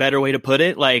a better way to put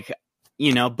it.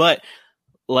 But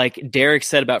like Derek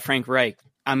said about Frank Reich,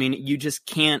 I mean, you just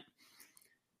can't.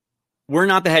 We're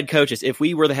not the head coaches. If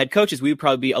we were the head coaches, we would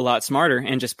probably be a lot smarter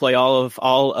and just play all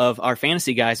of our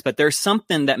fantasy guys. But there's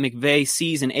something that McVay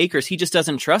sees in Akers. He just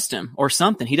doesn't trust him or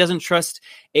something. He doesn't trust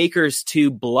Akers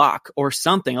to block or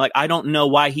something. I don't know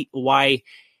why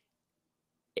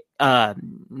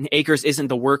Akers isn't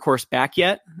the workhorse back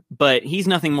yet, but he's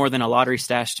nothing more than a lottery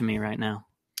stash to me right now.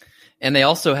 And they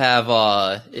also have,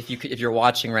 if you're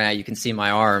watching right now, you can see my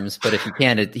arms, but if you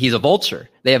can't, he's a vulture.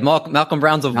 They have Malcolm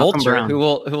Brown's a vulture who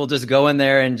will just go in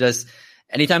there and just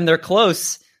anytime they're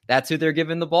close, that's who they're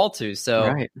giving the ball to.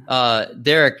 So, right.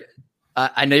 Derek,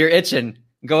 I know you're itching.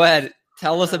 Go ahead,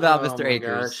 tell us about Mr.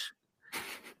 Akers. Gosh.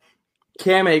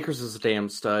 Cam Akers is a damn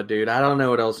stud, dude. I don't know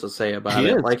what else to say about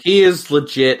it. He is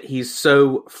legit. He's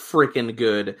so freaking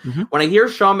good. Mm-hmm. When I hear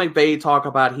Sean McVay talk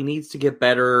about he needs to get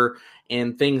better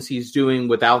and things he's doing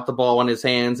without the ball in his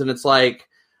hands. And it's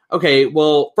okay,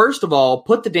 well, first of all,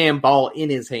 put the damn ball in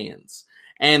his hands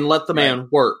and let the man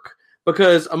work.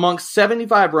 Because amongst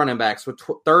 75 running backs with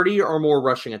 30 or more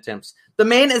rushing attempts, the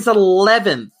man is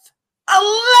 11th.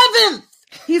 11th!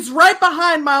 He's right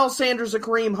behind Miles Sanders and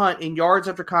Kareem Hunt in yards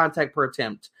after contact per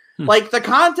attempt. The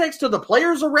context of the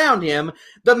players around him,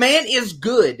 the man is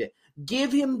good.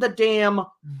 Give him the damn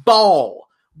ball.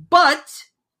 But...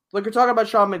 we're talking about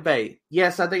Sean McVay.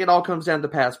 Yes, I think it all comes down to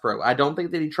pass pro. I don't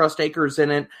think that he trusts Akers in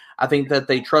it. I think that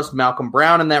they trust Malcolm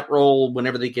Brown in that role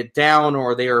whenever they get down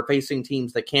or they are facing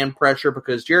teams that can pressure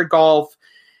because Jared Goff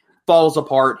falls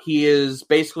apart. He is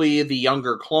basically the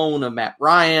younger clone of Matt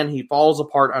Ryan. He falls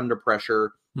apart under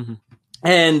pressure. Mm-hmm.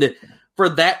 And for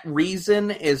that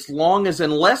reason,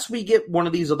 unless we get one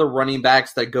of these other running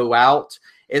backs that go out,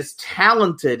 as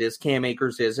talented as Cam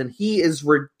Akers is, and he is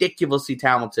ridiculously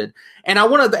talented. And I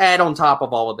want to add on top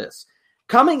of all of this,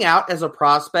 coming out as a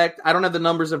prospect, I don't have the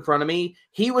numbers in front of me,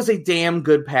 he was a damn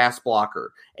good pass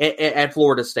blocker at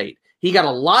Florida State. He got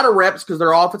a lot of reps because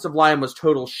their offensive line was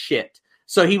total shit.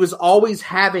 So he was always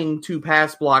having to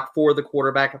pass block for the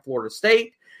quarterback at Florida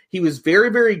State. He was very,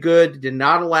 very good, did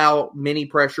not allow many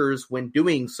pressures when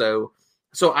doing so.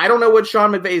 So I don't know what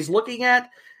Sean McVay is looking at.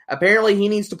 Apparently, he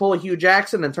needs to pull a Hugh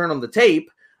Jackson and turn on the tape.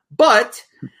 But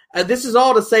this is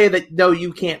all to say that, no,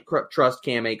 you can't trust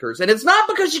Cam Akers. And it's not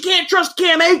because you can't trust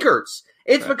Cam Akers.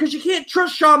 It's because you can't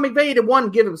trust Sean McVay to, one,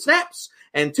 give him snaps,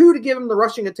 and 2 to give him the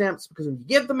rushing attempts, because when you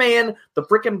give the man the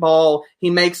freaking ball, he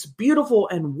makes beautiful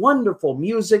and wonderful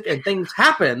music and things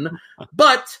happen.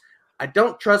 But I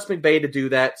don't trust McVay to do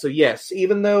that. So yes,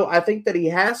 even though I think that he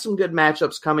has some good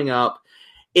matchups coming up,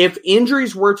 if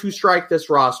injuries were to strike this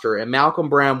roster and Malcolm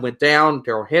Brown went down,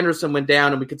 Darrell Henderson went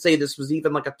down, and we could say this was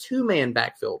even like a 2-man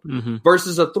backfield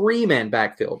versus a 3-man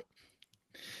backfield.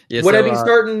 Yeah, would I be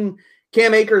starting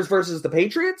Cam Akers versus the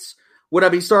Patriots? Would I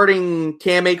be starting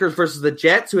Cam Akers versus the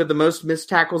Jets, who have the most missed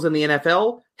tackles in the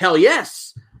NFL? Hell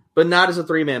yes, but not as a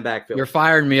 3-man backfield. You're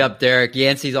firing me up, Derek.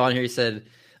 Yancey's on here. He said,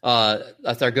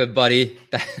 that's our good buddy.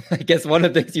 I guess one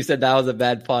of the things you said, that was a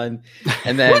bad pun.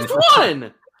 And then which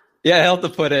one? Yeah, he'll have to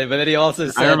put it. But then he also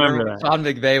said I remember that Sean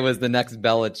McVay was the next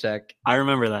Belichick. I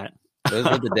remember that. Those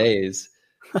were the days.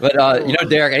 But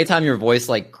Derek, anytime your voice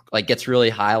like gets really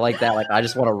high like that, like I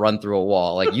just want to run through a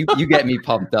wall. Like you get me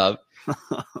pumped up.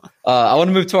 I want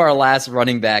to move to our last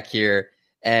running back here,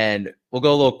 and we'll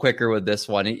go a little quicker with this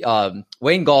one.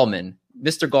 Wayne Gallman,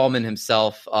 Mr. Gallman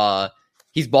himself,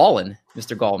 he's balling,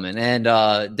 Mr. Gallman.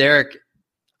 And Derek,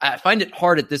 I find it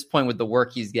hard at this point with the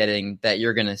work he's getting that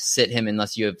you're going to sit him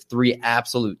unless you have 3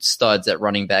 absolute studs at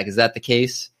running back. Is that the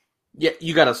case? Yeah,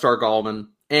 you got to start Gallman.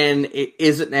 And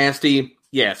is it nasty?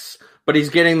 Yes. But he's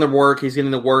getting the work. He's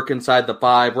getting the work inside the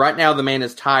 5. Right now, the man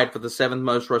is tied for the 7th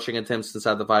most rushing attempts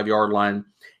inside the 5-yard line.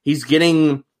 He's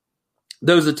getting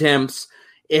those attempts.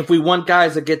 If we want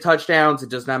guys that get touchdowns,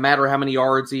 it does not matter how many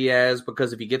yards he has,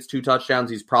 because if he gets 2 touchdowns,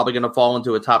 he's probably going to fall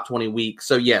into a top 20 week.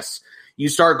 So, yes, you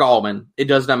start Gallman. It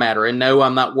does not matter. And no,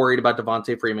 I'm not worried about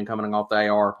Devontae Freeman coming off the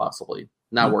IR, possibly.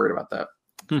 Not worried about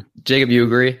that. Jacob, you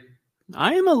agree?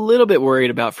 I am a little bit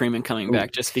worried about Freeman coming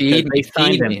back just because they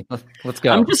signed him. Let's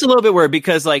go. I'm just a little bit worried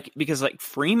because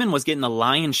Freeman was getting the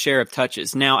lion's share of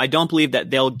touches. Now, I don't believe that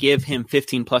they'll give him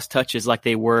 15 plus touches like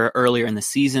they were earlier in the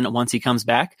season once he comes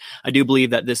back. I do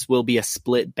believe that this will be a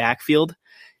split backfield.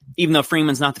 Even though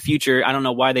Freeman's not the future, I don't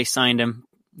know why they signed him.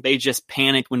 They just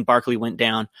panicked when Barkley went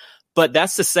down. But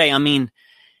that's to say, I mean,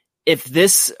 if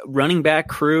this running back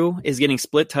crew is getting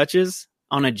split touches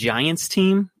on a Giants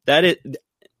team,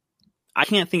 I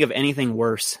can't think of anything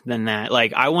worse than that.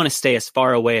 Like, I want to stay as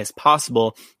far away as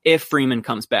possible if Freeman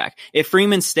comes back. If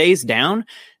Freeman stays down,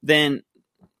 then,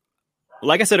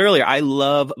 like I said earlier, I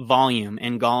love volume,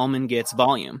 and Gallman gets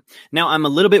volume. Now, I'm a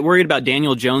little bit worried about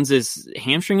Daniel Jones's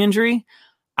hamstring injury.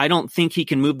 I don't think he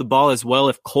can move the ball as well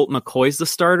if Colt McCoy's the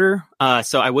starter.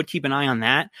 So I would keep an eye on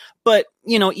that. But,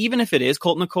 even if it is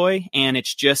Colt McCoy and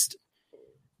it's just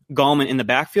Gallman in the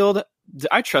backfield,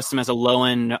 I trust him as a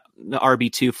low-end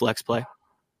RB2 flex play.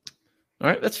 All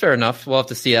right, that's fair enough. We'll have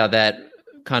to see how that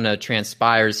kind of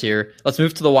transpires here. Let's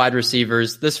move to the wide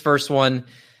receivers. This first one,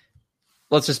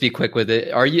 let's just be quick with it.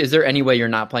 Is there any way you're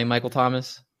not playing Michael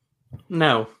Thomas?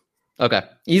 No. Okay,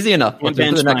 easy enough. Let's move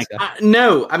to the next guy.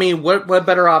 No, I mean, what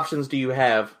better options do you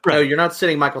have? Right. No, you're not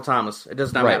sitting Michael Thomas. It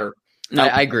does not matter. No,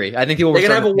 I agree. I think people they're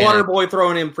gonna have a water boy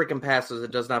throwing in freaking passes.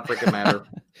 It does not freaking matter.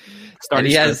 And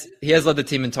he has led the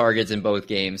team in targets in both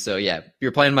games. So yeah,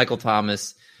 you're playing Michael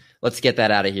Thomas. Let's get that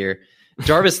out of here.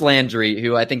 Jarvis Landry,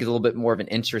 who I think is a little bit more of an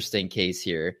interesting case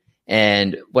here,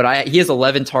 and he has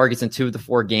 11 targets in 2 of the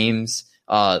 4 games,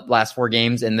 last 4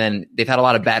 games, and then they've had a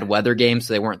lot of bad weather games,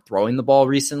 so they weren't throwing the ball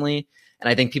recently. And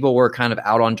I think people were kind of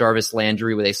out on Jarvis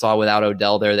Landry when they saw without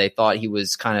Odell there. They thought he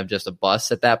was kind of just a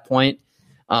bust at that point.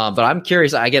 But I'm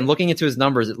curious, again, looking into his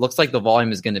numbers, it looks like the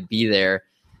volume is going to be there.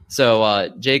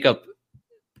 So, Jacob,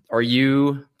 are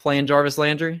you playing Jarvis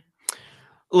Landry?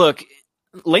 Look,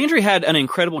 Landry had an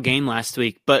incredible game last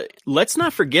week, but let's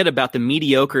not forget about the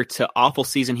mediocre to awful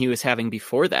season he was having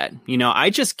before that. I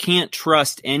just can't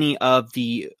trust any of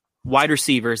the wide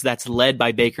receivers that's led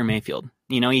by Baker Mayfield.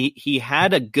 He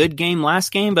had a good game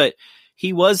last game, but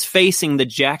he was facing the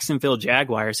Jacksonville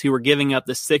Jaguars, who were giving up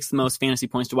the 6th most fantasy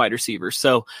points to wide receivers.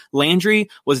 So Landry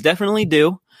was definitely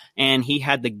due, and he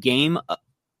had the game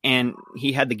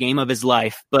of his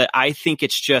life. But I think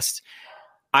it's just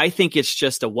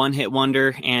a one-hit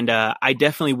wonder, and I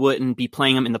definitely wouldn't be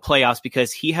playing him in the playoffs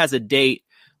because he has a date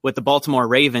with the Baltimore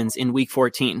Ravens in Week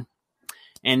 14.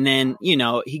 And then,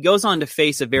 he goes on to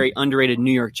face a very underrated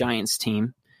New York Giants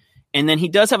team. And then he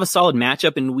does have a solid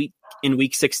matchup in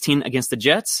Week 16 against the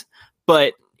Jets.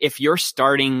 But if you're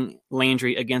starting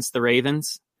Landry against the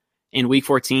Ravens in Week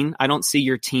 14, I don't see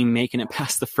your team making it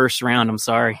past the first round. I'm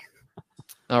sorry.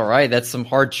 All right, that's some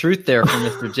hard truth there from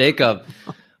Mr. Jacob.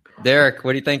 Derek,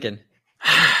 what are you thinking?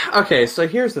 Okay, so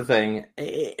here's the thing.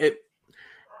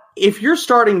 if you're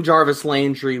starting Jarvis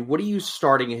Landry, what are you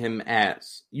starting him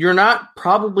as? You're not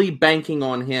probably banking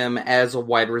on him as a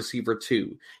wide receiver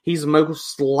 2. He's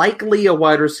most likely a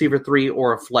wide receiver 3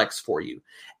 or a flex for you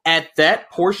at that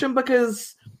portion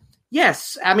because,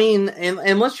 yes, I mean,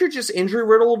 unless you're just injury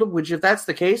riddled, which if that's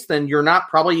the case, then you're not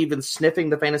probably even sniffing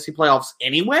the fantasy playoffs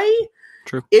anyway.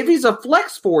 True. If he's a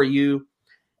flex for you,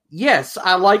 yes,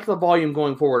 I like the volume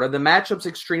going forward. The matchup's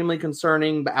extremely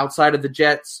concerning, but outside of the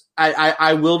Jets,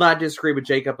 I will not disagree with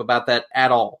Jacob about that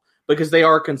at all because they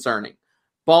are concerning.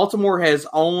 Baltimore has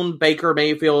owned Baker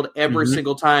Mayfield every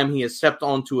single time he has stepped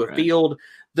onto a field.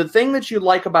 The thing that you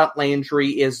like about Landry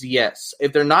is, yes,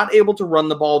 if they're not able to run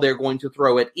the ball, they're going to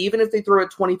throw it. Even if they throw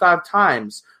it 25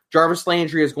 times, Jarvis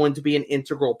Landry is going to be an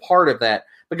integral part of that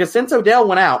because since Odell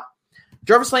went out,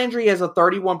 Jarvis Landry has a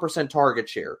 31% target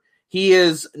share. He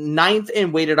is 9th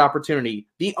in weighted opportunity.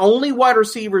 The only wide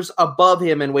receivers above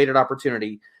him in weighted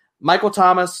opportunity, Michael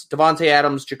Thomas, Devontae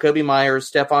Adams, Jacoby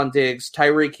Myers, Stephon Diggs,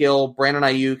 Tyreek Hill, Brandon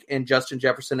Ayuk, and Justin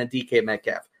Jefferson and DK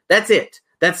Metcalf. That's it.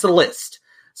 That's the list.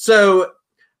 So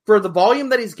for the volume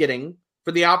that he's getting,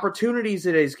 for the opportunities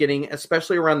that he's getting,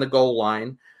 especially around the goal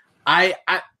line, I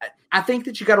think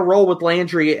that you got to roll with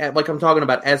Landry, like I'm talking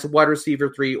about, as a wide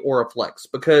receiver 3 or a flex.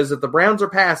 Because if the Browns are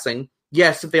passing,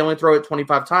 yes, if they only throw it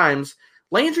 25 times,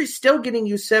 Landry's still getting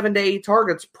you 7 to 8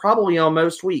 targets probably on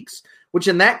most weeks, which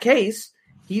in that case,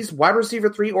 he's wide receiver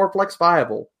 3 or flex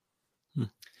viable.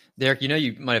 Derek,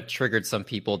 you might have triggered some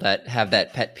people that have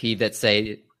that pet peeve that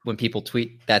say when people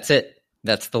tweet, that's it.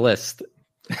 That's the list.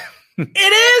 It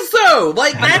is, though.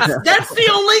 Like, that's the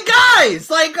only guys.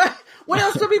 Like, what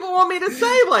else do people want me to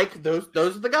say? Like, those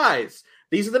are the guys.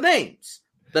 These are the names.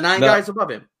 The 9 guys above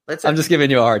him. That's it. I'm just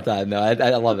giving you a hard time, though. I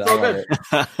love it. I love it.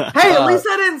 Hey, at least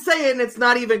I didn't say it, and it's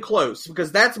not even close,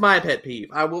 because that's my pet peeve.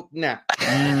 I will, nah.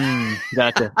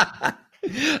 Gotcha.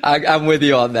 I'm with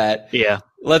you on that. Yeah.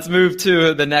 Let's move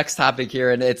to the next topic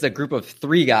here, and it's a group of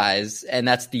 3 guys, and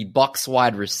that's the Bucs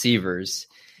wide receivers.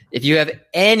 If you have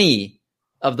any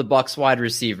of the Bucs wide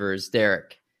receivers,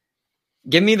 Derek,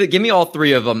 give me all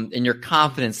 3 of them and your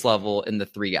confidence level in the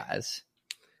 3 guys.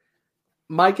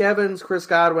 Mike Evans, Chris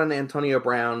Godwin, Antonio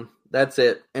Brown. That's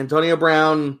it. Antonio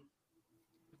Brown,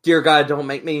 dear God, don't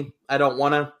make me. I don't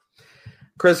want to.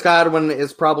 Chris Godwin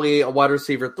is probably a wide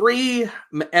receiver 3.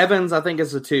 Evans, I think,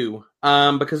 is a 2.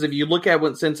 Because if you look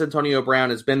at since Antonio Brown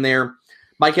has been there,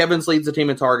 Mike Evans leads the team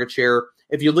in target share.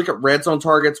 If you look at red zone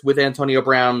targets with Antonio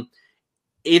Brown,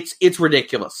 it's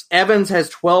ridiculous. Evans has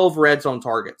 12 red zone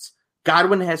targets.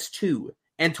 Godwin has 2.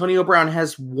 Antonio Brown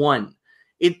has 1.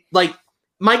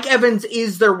 Mike Evans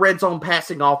is their red zone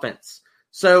passing offense.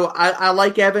 So I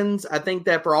like Evans. I think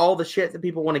that for all the shit that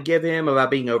people want to give him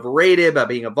about being overrated, about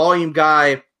being a volume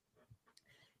guy,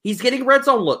 he's getting red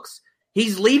zone looks.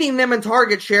 He's leading them in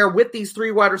target share with these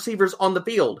 3 wide receivers on the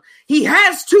field. He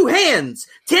has 2 hands,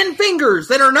 10 fingers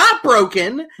that are not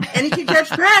broken, and he can catch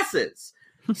passes.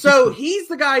 So he's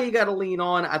the guy you got to lean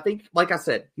on. I think, like I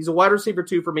said, he's a wide receiver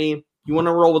 2 for me. You want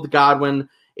to roll with Godwin.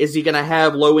 Is he going to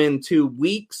have low-end 2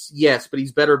 weeks? Yes, but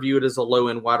he's better viewed as a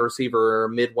low-end wide receiver or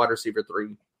mid-wide receiver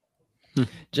 3.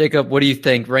 Jacob, what do you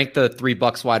think? Rank the 3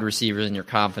 Bucs wide receivers and your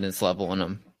confidence level in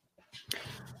them.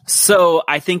 So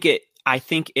I think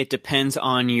it depends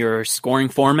on your scoring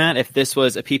format. If this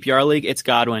was a PPR league, it's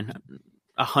Godwin,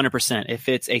 100%. If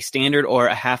it's a standard or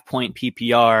a half-point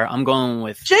PPR, I'm going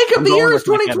with Jacob. The year is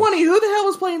 2020. Who the hell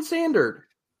is playing standard?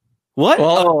 What?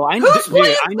 Well, I who's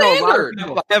playing know standard?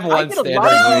 I have one standard.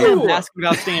 I'm asking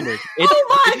about standard.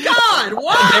 Oh my God!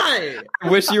 Why? I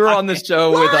wish you were on the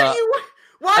show with.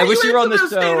 I wish you were on the show.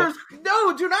 Standards?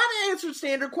 No, do not answer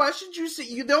standard questions.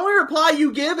 The only reply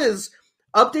you give is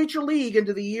update your league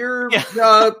into the year,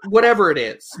 whatever it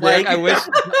is. Like, I wish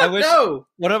no.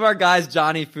 One of our guys,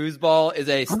 Johnny Foosball, is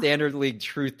a standard league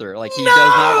truther. Like he No! does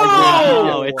not.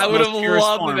 No, it's I would have most purest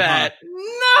loved form, that.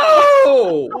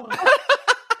 No.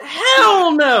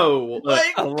 Hell no!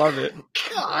 Like, I love it.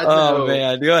 God, Oh no.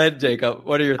 man, go ahead, Jacob.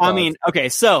 What are your thoughts? I mean, okay,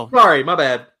 so Sorry, my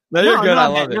bad. no, you're good. I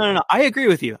love it. No. I agree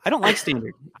with you. I don't like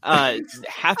standard.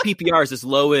 Half PPR is as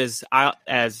low as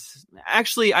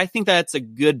actually. I think that's a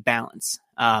good balance.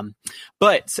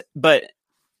 But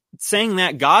saying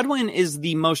that, Godwin is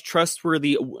the most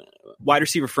trustworthy wide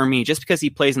receiver for me, just because he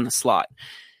plays in the slot.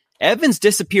 Evans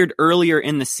disappeared earlier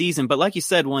in the season, but like you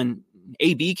said, when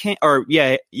AB came,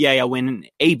 when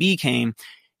AB came,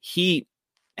 he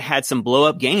had some blow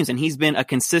up games, and he's been a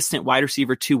consistent wide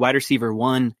receiver 2, wide receiver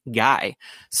 1 guy.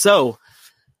 So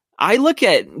I look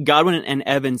at Godwin and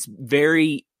Evans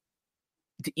very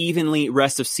evenly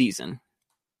rest of season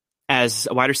as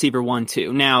a wide receiver 1,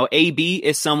 2. Now, AB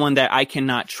is someone that I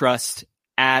cannot trust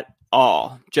at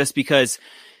all, just because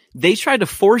They tried to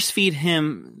force feed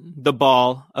him the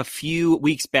ball a few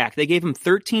weeks back. They gave him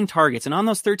 13 targets, and on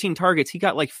those 13 targets, he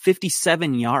got like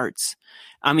 57 yards.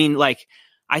 I mean, like,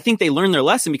 I think they learned their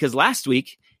lesson because last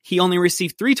week he only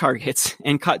received 3 targets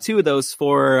and caught 2 of those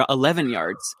for 11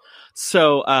 yards.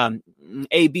 So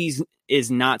AB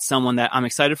is not someone that I'm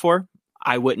excited for.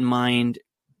 I wouldn't mind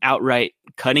outright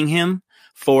cutting him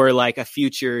for like a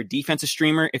future defensive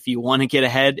streamer if you want to get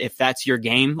ahead, if that's your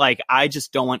game. Like, I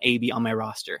just don't want AB on my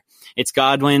roster. It's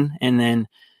Godwin and then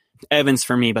Evans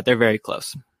for me, but they're very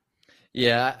close.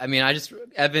 Yeah, I mean,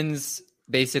 Evans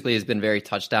basically has been very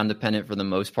touchdown dependent for the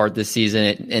most part this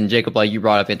season. And Jacob, like you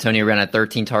brought up, Antonio Brown had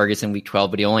 13 targets in week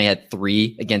 12, but he only had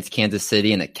 3 against Kansas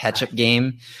City in a catch-up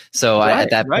game. So at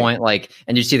that point, like,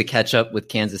 and you see the catch-up with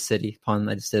Kansas City pun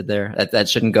I just did there. That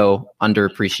shouldn't go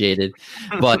underappreciated.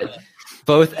 But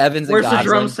both Evans and Godwin. Where's the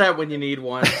drum set when you need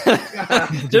one?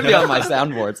 Should be on my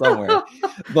soundboard somewhere.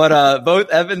 But both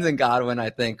Evans and Godwin, I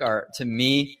think, are, to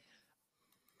me,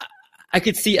 I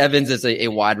could see Evans as a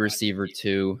wide receiver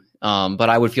too. But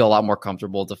I would feel a lot more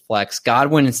comfortable to flex.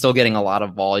 Godwin is still getting a lot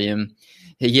of volume.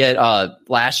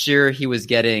 Last year he was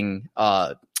getting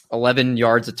 11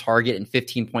 yards a target and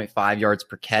 15.5 yards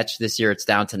per catch. This year it's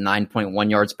down to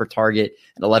 9.1 yards per target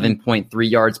and 11.3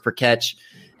 yards per catch.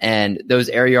 And those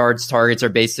air yards targets are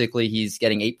basically, he's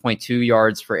getting 8.2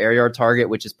 yards for air yard target,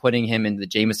 which is putting him in the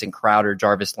Jamison Crowder,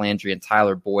 Jarvis Landry, and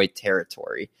Tyler Boyd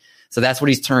territory. So that's what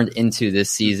he's turned into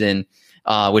this season,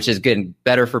 which is good,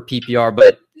 better for PPR,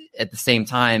 but at the same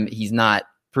time, he's not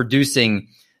producing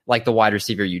like the wide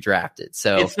receiver you drafted.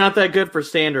 So it's not that good for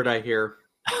standard, I hear.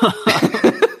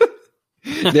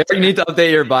 There, you need to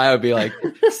update your bio, be like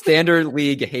standard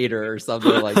league hater or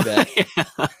something like that.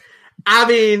 Yeah. I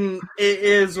mean, it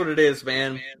is what it is,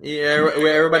 man. Yeah,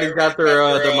 everybody's got their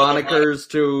monikers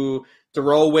to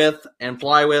roll with and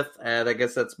fly with, and I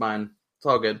guess that's mine. It's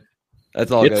all good.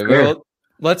 That's all good. Well,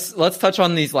 let's touch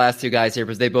on these last 2 guys here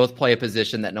because they both play a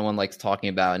position that no one likes talking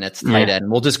about, and that's tight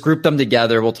end. We'll just group them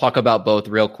together. We'll talk about both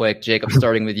real quick. Jacob,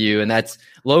 starting with you, and that's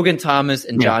Logan Thomas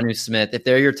and Jonnu Smith. If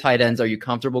they're your tight ends, are you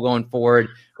comfortable going forward,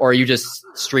 or are you just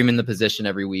streaming the position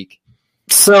every week?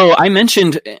 So I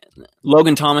mentioned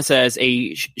Logan Thomas as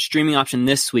a streaming option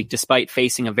this week, despite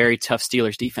facing a very tough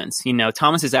Steelers defense. You know,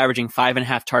 Thomas is averaging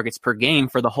 5.5 targets per game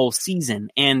for the whole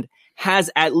season and has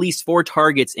at least 4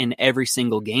 targets in every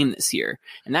single game this year.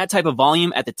 And that type of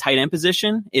volume at the tight end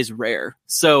position is rare.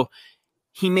 So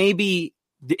he may be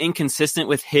inconsistent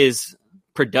with his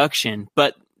production,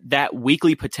 but that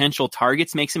weekly potential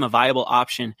targets makes him a viable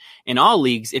option in all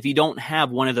leagues if you don't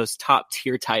have one of those top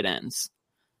tier tight ends.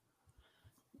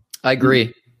 I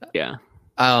agree. Yeah.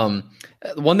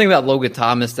 One thing about Logan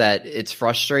Thomas that it's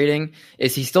frustrating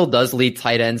is he still does lead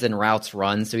tight ends in routes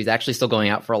run. So he's actually still going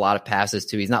out for a lot of passes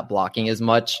too. He's not blocking as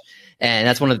much. And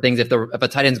that's one of the things, if a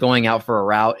tight end's going out for a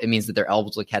route, it means that they're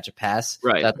eligible to catch a pass.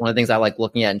 Right. That's one of the things I like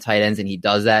looking at in tight ends, and he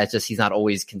does that. It's just he's not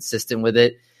always consistent with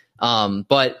it.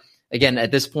 But again,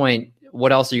 at this point,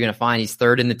 what else are you going to find? He's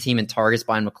 3rd in the team in targets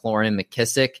behind McLaurin and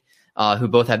McKissick, who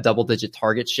both have double-digit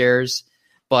target shares.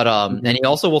 But and he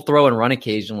also will throw and run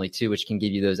occasionally too, which can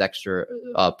give you those extra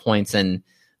points. And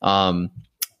I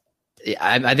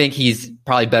think he's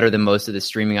probably better than most of the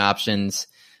streaming options.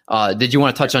 Did you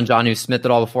want to touch on Jonnu Smith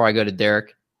at all before I go to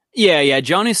Derek? Yeah.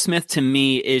 Jonnu Smith to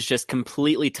me is just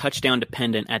completely touchdown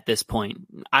dependent at this point.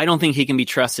 I don't think he can be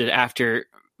trusted after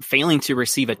failing to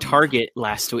receive a target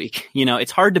last week. You know,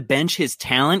 it's hard to bench his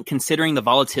talent considering the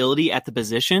volatility at the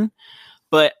position,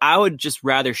 but I would just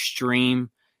rather stream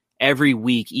every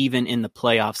week, even in the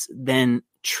playoffs, than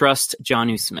trust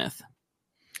Jonnu Smith.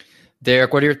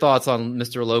 Derek, what are your thoughts on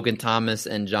Mr. Logan Thomas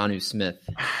and Jonnu Smith?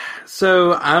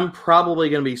 So I'm probably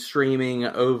going to be streaming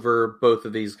over both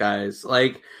of these guys.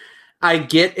 Like, I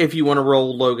get if you want to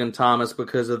roll Logan Thomas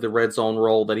because of the red zone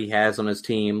role that he has on his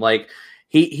team. Like,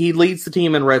 he leads the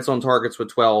team in red zone targets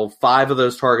with 12. 5 of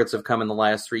those targets have come in the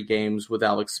last 3 games with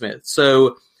Alex Smith.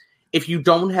 So if you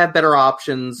don't have better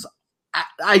options,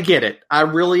 I get it. I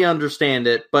really understand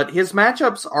it. But his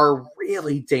matchups are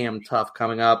really damn tough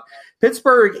coming up.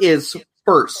 Pittsburgh is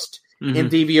first in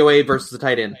DVOA versus the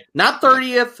tight end. Not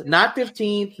 30th, not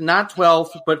 15th, not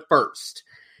 12th, but first.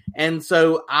 And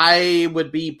so I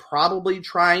would be probably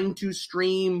trying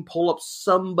to pull up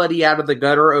somebody out of the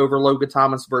gutter over Logan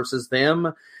Thomas versus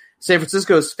them. San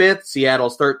Francisco's 5th,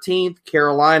 Seattle's 13th,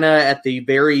 Carolina at the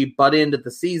very butt end of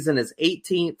the season is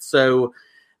 18th. So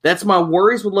that's my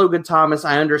worries with Logan Thomas.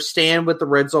 I understand with the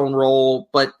red zone role,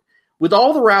 but with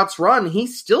all the routes run, he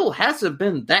still hasn't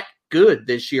been that good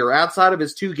this year outside of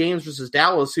his 2 games versus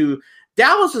Dallas, who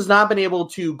Dallas has not been able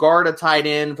to guard a tight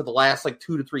end for the last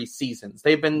 2 to 3 seasons.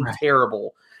 They've been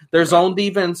terrible. Their zone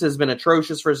defense has been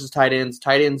atrocious versus tight ends.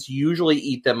 Tight ends usually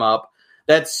eat them up.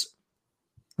 That's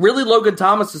really Logan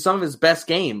Thomas, to some of his best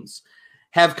games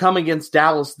have come against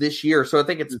Dallas this year. So I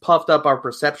think it's puffed up our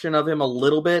perception of him a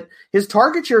little bit. His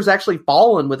target share has actually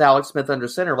fallen with Alex Smith under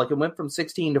center. It went from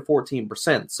 16 to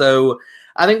 14%. So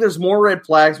I think there's more red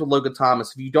flags with Logan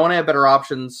Thomas. If you don't have better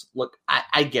options, look,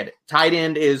 I get it. Tight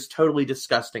end is totally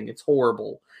disgusting. It's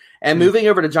horrible. And moving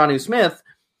over to Jonnu Smith,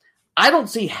 I don't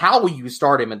see how you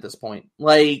start him at this point.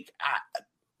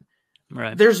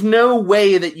 Right. There's no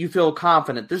way that you feel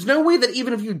confident. There's no way that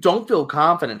even if you don't feel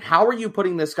confident, how are you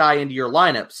putting this guy into your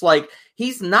lineups?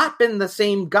 He's not been the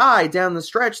same guy down the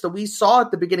stretch that we saw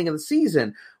at the beginning of the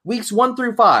season. Weeks 1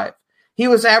 through 5. He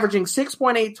was averaging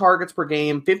 6.8 targets per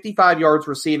game, 55 yards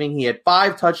receiving. He had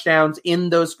 5 touchdowns in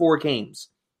those 4 games.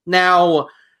 Now,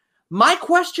 my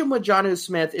question with Jonnu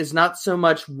Smith is not so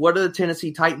much what are the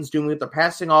Tennessee Titans doing with their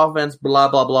passing offense, blah,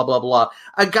 blah, blah, blah, blah.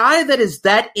 A guy that is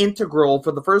that integral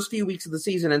for the first few weeks of the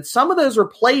season, and some of those were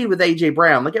played with A.J.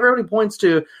 Brown. Everybody points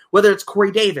to whether it's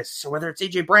Corey Davis or whether it's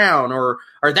A.J. Brown or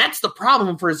that's the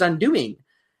problem for his undoing.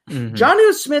 Mm-hmm.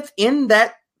 Jonnu Smith in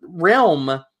that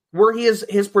realm where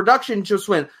his production just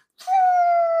went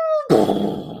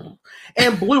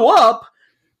and blew up.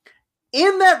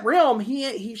 In that realm,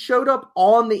 he showed up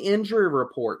on the injury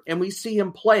report, and we see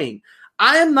him playing.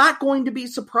 I am not going to be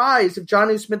surprised if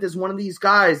Jonnu Smith is one of these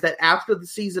guys that after the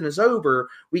season is over,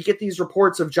 we get these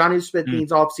reports of Jonnu Smith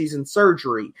needs off-season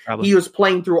surgery. Probably. He was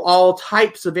playing through all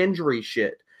types of injury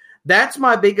shit. That's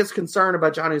my biggest concern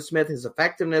about Jonnu Smith, his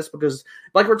effectiveness, because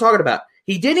like we're talking about,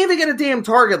 he didn't even get a damn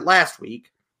target last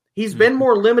week. He's been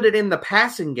more limited in the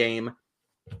passing game.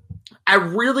 I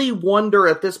really wonder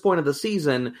at this point of the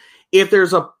season if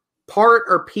there's a part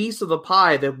or piece of the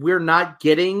pie that we're not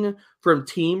getting from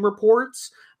team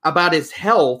reports about his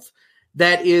health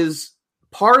that is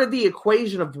part of the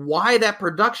equation of why that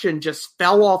production just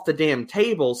fell off the damn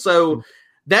table. So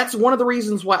that's one of the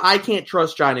reasons why I can't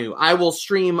trust Jonnu. I will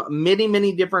stream many,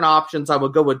 many different options. I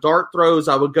would go with dart throws.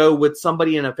 I would go with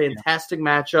somebody in a fantastic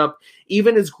matchup,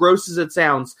 even as gross as it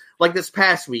sounds, like this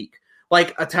past week,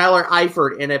 like a Tyler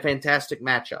Eifert in a fantastic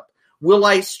matchup. Will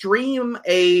I stream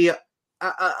a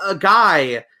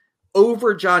guy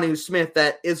over Jonnu Smith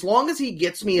that as long as he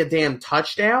gets me a damn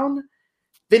touchdown,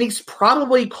 then he's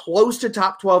probably close to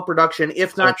top 12 production,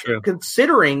 if not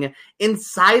considering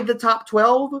inside the top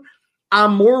 12,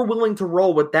 I'm more willing to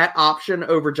roll with that option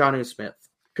over Jonnu Smith,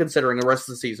 considering the rest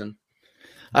of the season.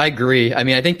 I agree. I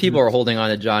mean, I think people are holding on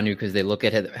to Jonnu because they look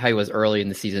at how he was early in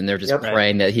the season. They're just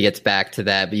praying that he gets back to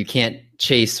that, but you can't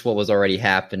chase what was already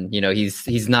happened.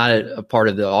 He's not a part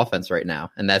of the offense right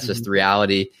now, and that's just the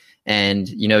reality. And,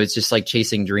 it's just like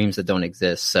chasing dreams that don't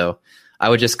exist. So I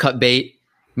would just cut bait,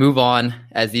 move on,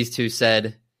 as these two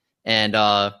said, and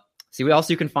see what else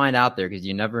you can find out there, because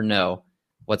you never know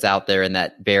what's out there in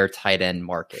that Bear tight end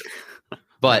market.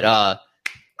 But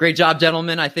great job,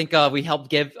 gentlemen. I think we helped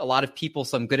give a lot of people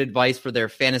some good advice for their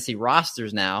fantasy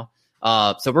rosters now.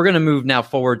 So we're going to move now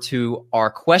forward to our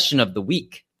question of the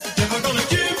week.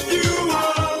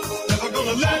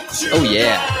 Oh,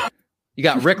 yeah. You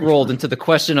got Rick rolled into the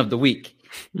question of the week.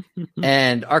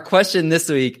 And our question this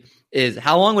week is,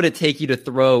 how long would it take you to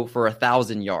throw for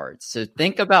 1,000 yards? So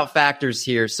think about factors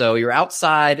here. So you're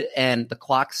outside and the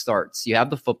clock starts. You have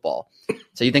the football.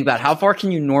 So you think about how far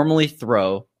can you normally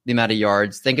throw, the amount of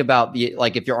yards. Think about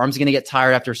if your arm's going to get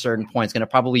tired after a certain point, it's going to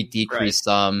probably decrease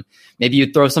some. Maybe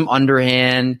you throw some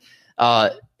underhand.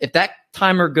 If that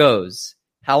timer goes,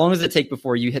 how long does it take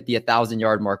before you hit the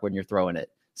 1,000-yard mark when you're throwing it?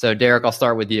 So Derek, I'll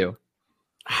start with you.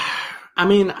 I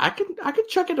mean, I could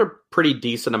chuck it a pretty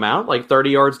decent amount, like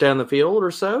 30 yards down the field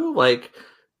or so, like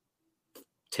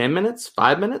 10 minutes,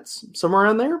 5 minutes, somewhere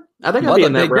around there. I think I'd be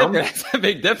in that realm. That's a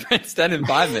big difference, 10 and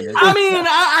 5 minutes. I mean,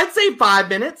 I'd say 5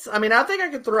 minutes. I mean, I think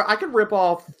I could rip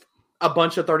off a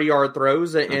bunch of 30-yard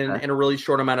throws in a really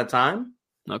short amount of time.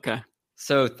 Okay.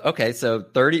 So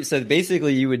 30. So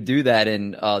basically you would do that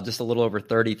in just a little over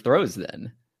 30 throws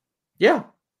then. Yeah.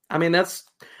 I mean, that's...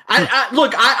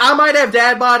 I might have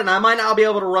dad bod and I might not be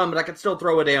able to run, but I can still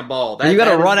throw a damn ball. You got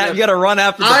to run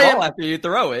after the ball after you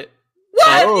throw it.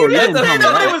 What? You didn't say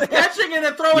nobody was catching it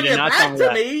and throwing it back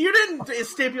to me. You didn't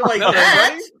stipulate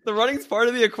that. The running's part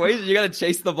of the equation. You got to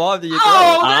chase the ball after you throw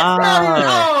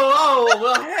it.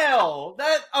 Well, hell.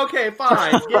 Okay,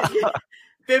 fine.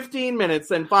 15 minutes,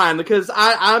 then fine, because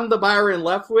I'm the Byron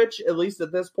Leftwich, at least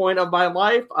at this point of my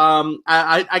life.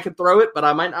 I could throw it, but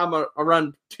I might not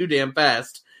run too damn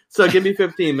fast. So give me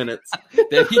 15 minutes.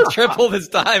 Then he tripled his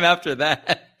time after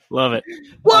that. Love it.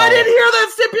 Well, I didn't hear that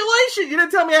stipulation. You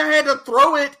didn't tell me I had to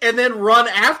throw it and then run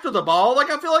after the ball. Like,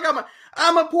 I feel like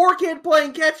I'm a poor kid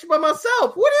playing catch by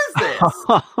myself. What is this?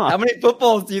 How many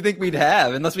footballs do you think we'd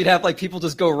have? Unless we'd have like people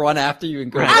just go run after you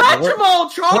and go. I'm Jamal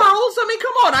Charles. I mean,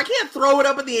 come on. I can't throw it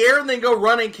up in the air and then go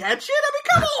run and catch it. I mean,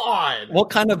 come on. What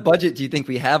kind of budget do you think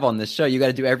we have on this show? You got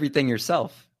to do everything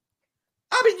yourself.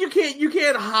 I mean, you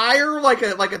can't hire like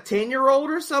a 10-year-old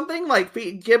or something. Like,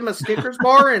 give him a Snickers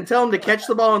bar and tell him to catch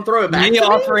the ball and throw it back. Me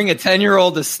offering a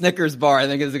 10-year-old a Snickers bar, I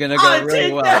think is going to go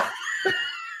really well.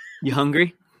 You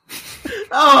hungry?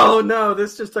 Oh no,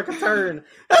 this just took a turn.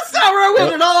 That's not where I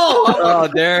went at all. Oh,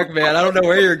 Derek, man, I don't know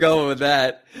where you're going with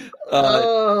that.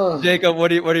 Jacob,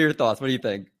 what are your thoughts? What do you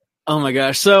think? Oh my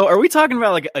gosh! So, are we talking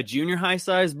about like a junior high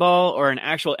size ball or an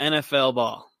actual NFL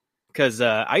ball? Because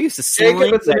I used to sling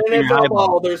Jacob, it's an that NFL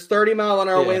ball. There's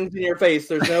 30-mile-an-hour winds in your face.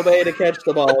 There's no way to catch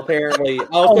the ball. Apparently,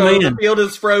 also the field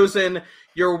is frozen.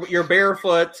 You're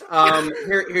barefoot.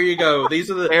 Here you go. These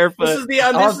are the barefoot. This is the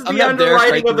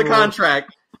underwriting of the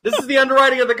contract. This is the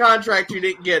underwriting of the contract you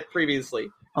didn't get previously.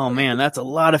 Oh man, that's a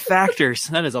lot of factors.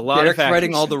 That is a lot Derek's of factors.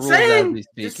 writing all the rules as we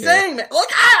speak. Just saying, man. Look,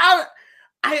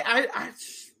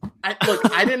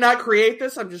 look, I did not create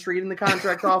this. I'm just reading the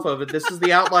contract off of it. This is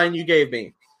the outline you gave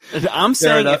me. I'm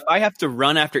saying if I have to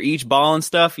run after each ball and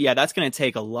stuff, yeah, that's going to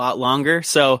take a lot longer.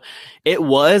 So it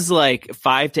was like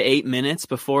 5 to 8 minutes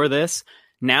before this.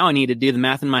 Now I need to do the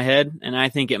math in my head, and I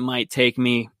think it might take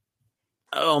me.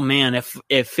 Oh man, if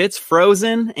it's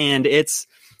frozen and it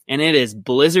is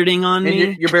blizzarding on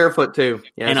me, you're barefoot too,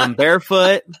 yes. And I'm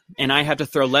barefoot, and I have to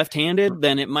throw left-handed,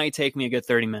 then it might take me a good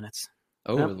 30 minutes.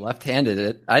 Oh,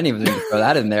 left-handed! I didn't even throw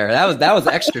that in there. That was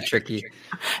extra tricky.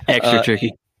 Extra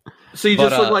tricky. So you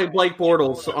just look like Blake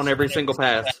Bortles on every single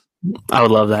pass. I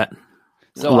would love that.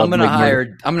 So I'm gonna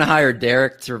hire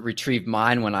Derek to retrieve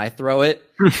mine when I throw it,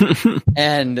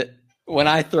 and when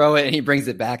I throw it and he brings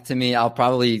it back to me, I'll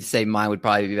probably say mine would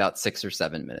probably be about 6 or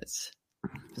 7 minutes.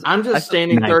 I'm just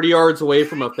standing 30 yards away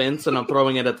from a fence and I'm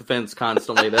throwing it at the fence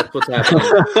constantly. That's what's happening.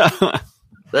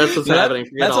 That's what's happening.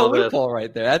 That's a loophole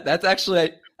right there. That's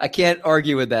actually I can't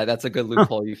argue with that. That's a good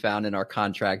loophole you found in our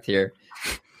contract here.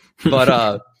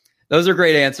 But those are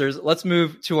great answers. Let's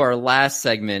move to our last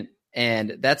segment,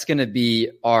 and that's going to be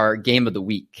our game of the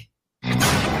week.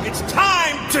 It's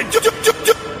time to do.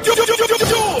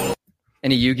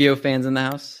 Any Yu-Gi-Oh fans in the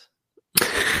house?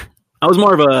 I was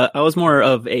more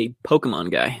of a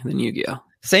Pokemon guy than Yu-Gi-Oh.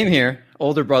 Same here.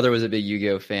 Older brother was a big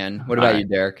Yu-Gi-Oh fan. What about you,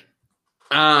 Derek?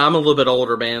 I'm a little bit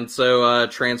older, man. So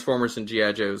Transformers and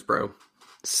G.I. Joes, bro.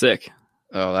 Sick.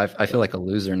 Oh, I feel like a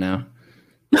loser now.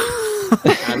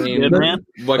 I mean, good, man.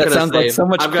 What that could sounds I say? like so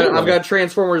much. I've got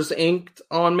Transformers inked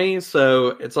on me, so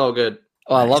it's all good.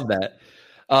 Oh, I love that.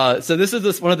 So this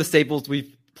is one of the staples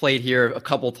we've played here a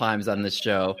couple times on this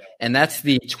show, and that's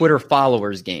the Twitter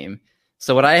followers game.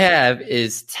 So what I have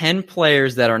is 10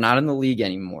 players that are not in the league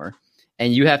anymore,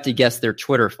 and you have to guess their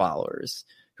Twitter followers.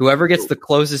 Whoever gets the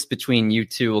closest between you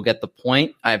two will get the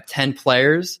point. I have 10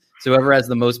 players, so whoever has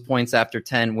the most points after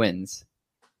 10 wins.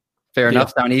 Fair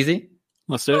enough? Sound easy?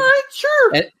 Let's do it. All right,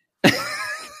 sure.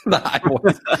 The high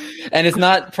voice. And it's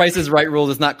not Price is Right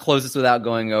rules. It's not closest without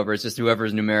going over. It's just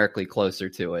whoever's numerically closer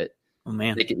to it. Oh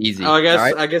man, Make it easy. Oh,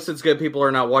 I right? guess it's good people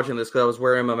are not watching this because I was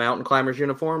wearing my mountain climber's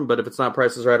uniform. But if it's not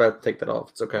Price is Right, I'll take that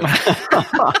off. It's okay.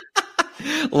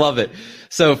 Love it.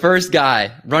 So first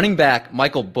guy, running back,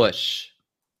 Michael Bush,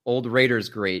 old Raiders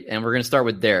great, and we're gonna start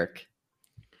with Derek.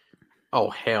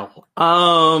 Oh hell,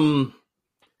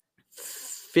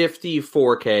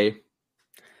 54K.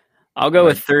 I'll go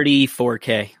with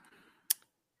 34K.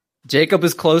 Jacob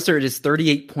is closer. It is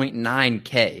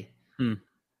 38.9K.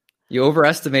 You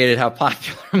overestimated how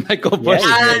popular Michael Bush is.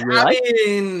 I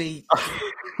mean,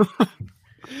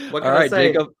 what can I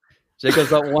say?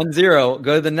 Jacob's up 1-0.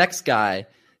 Go to the next guy,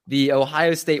 the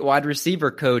Ohio State wide receiver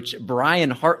coach,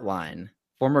 Brian Hartline,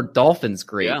 former Dolphins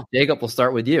great. Yeah. Jacob, we'll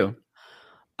start with you.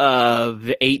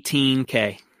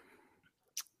 18K.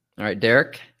 All right,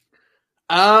 Derek.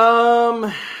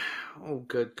 Oh,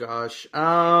 good gosh.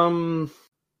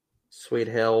 Sweet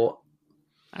hell.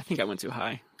 I think I went too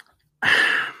high.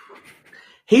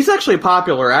 He's actually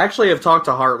popular. I actually have talked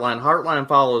to Heartline. Heartline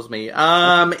follows me.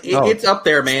 It's up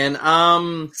there, man.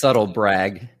 Subtle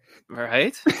brag.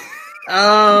 Right?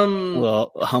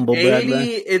 Well, humble 80,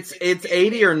 brag. It's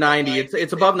 80 or 90.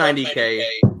 It's above 90K.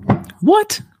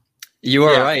 What? You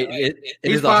are right. It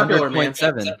is popular,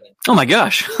 100.7. Oh my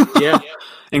gosh. Yeah.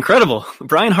 Incredible.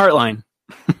 Brian Hartline.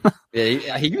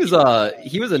 Yeah, he was a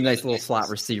nice little slot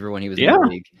receiver when he was in the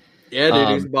league. Yeah, dude,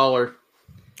 he's a baller.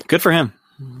 Good for him.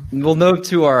 We'll move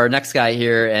to our next guy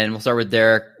here, and we'll start with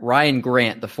Derek. Ryan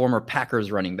Grant, the former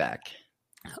Packers running back.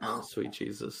 Oh, sweet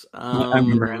Jesus. I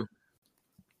remember him.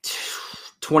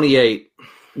 28.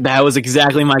 That was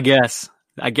exactly my guess.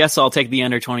 I guess I'll take the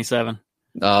under 27.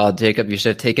 Oh, Jacob, you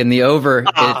should have taken the over.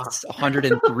 It's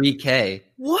 103K.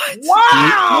 What?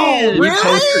 Wow! You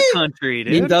poster country,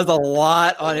 dude. He does a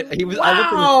lot on it. I looked at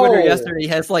his Twitter yesterday. He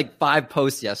has like 5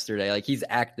 posts yesterday. Like, he's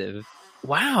active.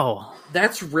 Wow.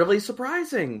 That's really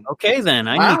surprising. Okay, then.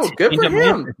 Good for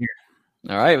him.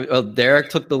 All right. Well,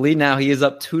 Derek took the lead now. He is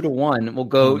up 2-1. We'll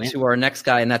go to our next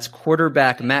guy, and that's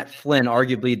quarterback Matt Flynn,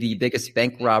 arguably the biggest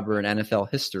bank robber in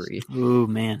NFL history. Ooh,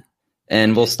 man.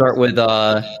 And we'll start with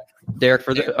Derek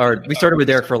we started with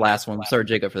Derek for last one. We'll start with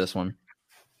Jacob for this one.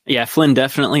 Yeah, Flynn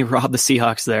definitely robbed the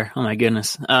Seahawks there. Oh my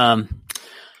goodness.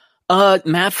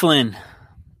 Matt Flynn.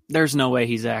 There's no way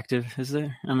he's active, is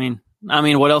there? I mean,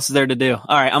 what else is there to do?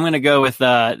 All right, I'm going to go with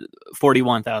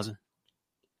 41,000.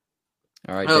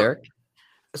 All right, Derek.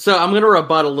 So I'm going to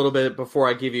rebut a little bit before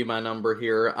I give you my number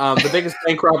here. The biggest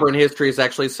bank robber in history is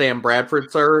actually Sam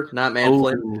Bradford, sir, not Matt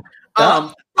Flynn.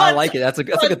 I like it. That's a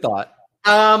good thought.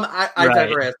 I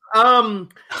digress.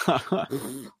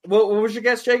 What was your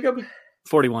guess, Jacob?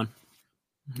 41.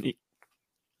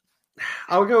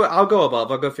 I'll go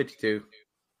above. I'll go 52.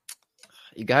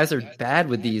 You guys are bad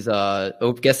with these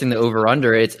guessing the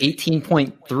over-under. It's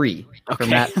 18.3 for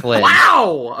Matt Flynn.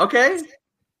 Wow! Okay.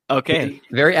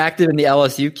 Very active in the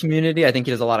LSU community. I think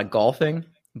he does a lot of golfing,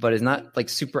 but is not like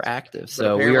super active.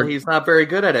 So he's not very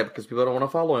good at it because people don't want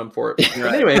to follow him for it.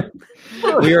 Anyway,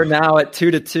 we are now at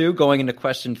 2-2 going into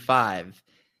question 5.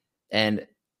 And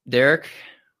Derek,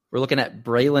 we're looking at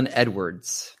Braylon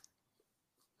Edwards.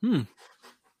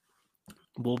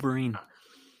 Wolverine.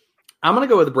 I'm going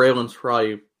to go with Braylon's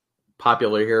probably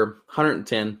popular here.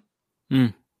 110.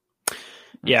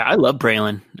 Yeah, I love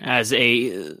Braylon as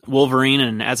a Wolverine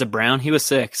and as a Brown. He was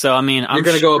sick. So, I mean, you're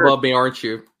going to go above me, aren't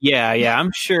you? Yeah.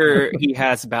 I'm sure he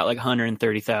has about like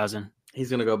 130,000. He's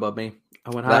going to go above me. I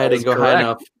went high. I didn't go high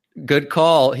enough. Good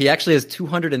call. He actually has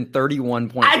 231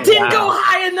 points. I didn't go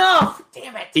high enough.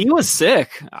 Damn it. He was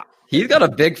sick. He's got a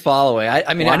big following.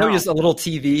 I mean, I know just a little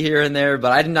TV here and there,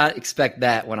 but I did not expect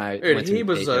that when I went to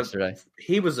yesterday.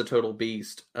 He was a total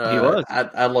beast. He was.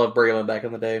 I loved Braylon back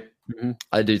in the day. Mm-hmm.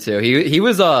 I do too. He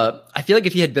was. I feel like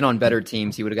if he had been on better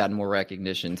teams, he would have gotten more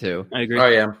recognition too. I agree. Oh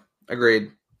yeah,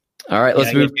 agreed. All right,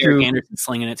 let's move to Anderson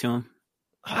slinging it to him.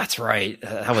 Oh, that's right.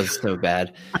 That was so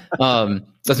bad.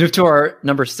 Let's move to our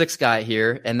number 6 guy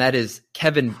here, and that is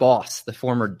Kevin Boss, the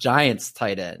former Giants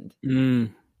tight end.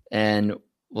 And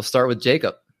we'll start with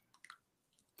Jacob.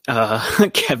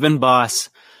 Kevin Boss,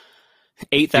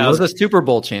 8,000. He was a Super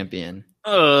Bowl champion.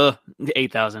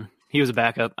 8,000. He was a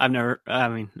backup. Whatever.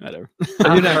 Have you not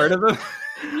heard of him?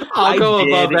 I'll go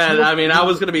above that. I mean, I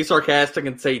was going to be sarcastic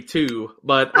and say 2,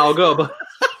 but I'll go above.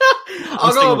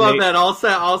 I'll go above that. I'll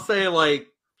say like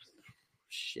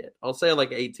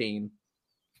 18.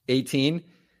 18?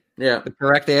 Yeah. The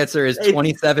correct answer is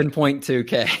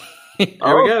 27.2K.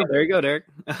 There you go, Derek.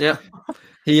 Yeah.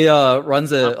 He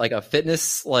runs a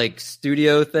fitness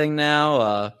studio thing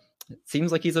now. It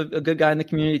seems like he's a good guy in the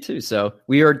community too. So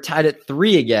we are tied at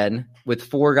 3 again with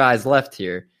 4 guys left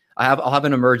here. I'll have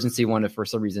an emergency one if for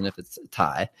some reason if it's a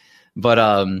tie. But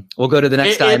we'll go to the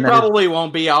next guy. It probably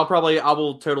won't be. I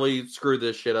will totally screw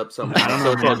this shit up somehow.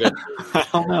 So it's all good. I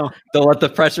don't know. Don't let the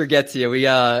pressure get to you. We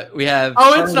have.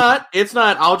 Oh, it's not. It's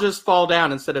not. I'll just fall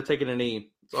down instead of taking a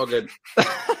knee. It's all good.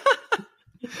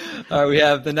 All right, we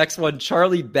have the next one,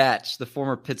 Charlie Batch, the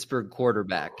former Pittsburgh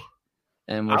quarterback.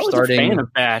 And we're starting. I was a fan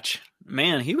of Batch.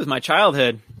 Man, he was my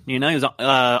childhood. He was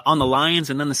on the Lions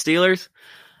and then the Steelers.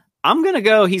 I'm going to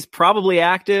go, he's probably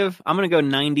active. I'm going to go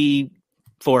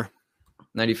 94.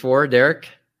 94, Derek?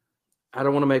 I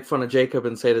don't want to make fun of Jacob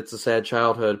and say that's a sad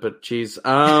childhood, but geez.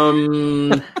 I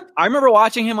remember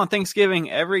watching him on Thanksgiving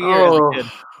every year as a kid.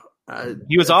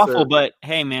 He was awful, but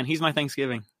hey, man, he's my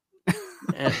Thanksgiving.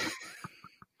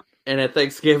 And at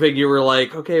Thanksgiving, you were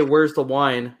like, okay, where's the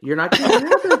wine? You're not going to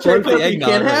have it, Jacob. You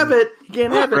can't have it. You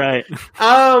can't have it. Right.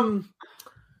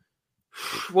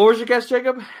 What was your guess,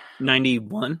 Jacob?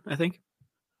 91, I think.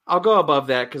 I'll go above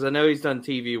that because I know he's done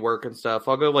TV work and stuff.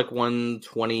 I'll go like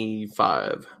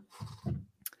 125.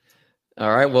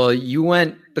 All right. Well, you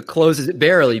went the closest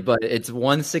barely, but it's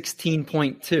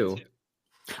 116.2.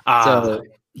 So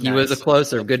he was a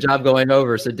closer. Good job going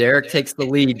over. So Derek takes the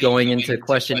lead going into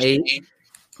question 8.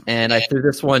 And I threw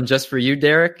this one just for you,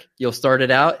 Derek. You'll start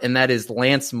it out, and that is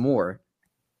Lance Moore.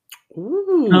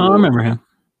 Ooh. No, I remember him.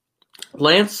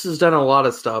 Lance has done a lot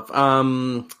of stuff.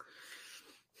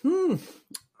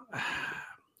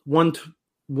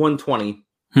 120.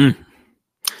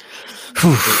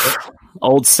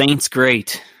 Old Saints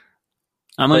great.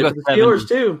 I'm going to go the Steelers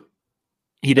too.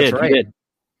 He did. That's right.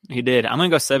 He did. I'm going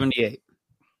to go 78.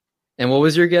 And what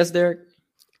was your guess, Derek?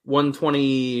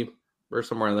 120 or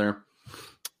somewhere in there.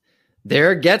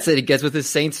 Derek gets it. He gets with his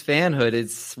Saints fanhood.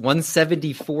 It's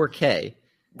 174K.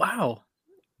 Wow.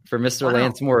 For Mr.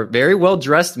 Lance Moore. Very well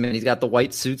dressed man. He's got the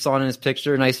white suits on in his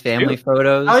picture. Nice family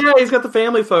photos. Oh, yeah. He's got the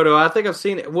family photo. I think I've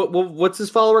seen it. What's his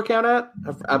follower count at?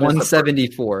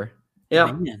 174.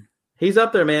 Yeah. Man. He's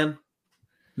up there, man.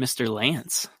 Mr.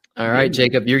 Lance. All right,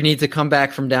 Jacob. You need to come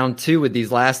back from down 2 with these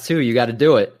last 2. You got to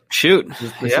do it. Shoot.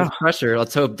 This is pressure.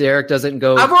 Let's hope Derek doesn't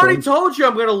go. I've already told you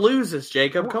I'm going to lose this,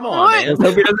 Jacob. Come on, man. Let's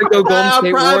hope he doesn't go Golden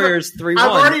State Warriors 3-1.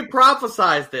 I've already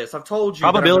prophesied this. I've told you.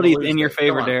 Probability in your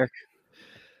favor, Derek.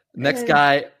 Next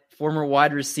guy, former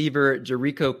wide receiver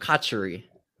Jericho Cotchery.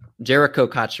 Jericho.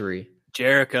 Cotchery.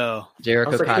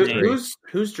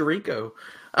 Who's Jericho?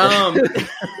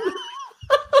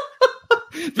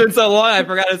 It's been so long, I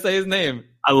forgot to say his name.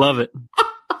 I love it.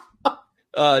 Jacob,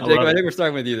 I think we're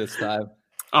starting with you this time.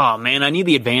 Oh, man, I need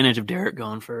the advantage of Derek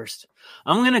going first.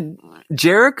 I'm going to –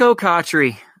 Jericho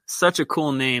Cotchery, such a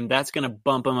cool name. That's going to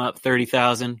bump him up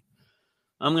 30,000.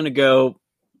 I'm going to go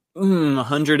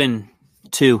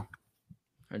 102.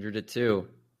 102.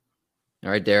 All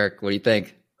right, Derek, what do you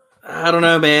think? I don't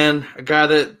know, man. A guy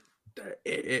that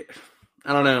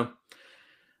I don't know.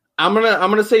 I'm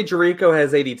gonna say Jericho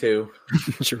has 82.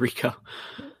 Jericho.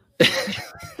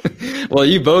 Well,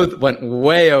 you both went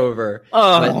way over.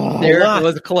 Oh, but Derek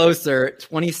was closer,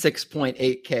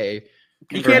 26.8K.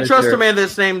 You can't trust a man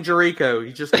that's named Jericho.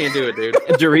 You just can't do it,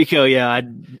 dude. Jericho, yeah, I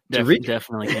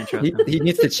definitely can't trust him. He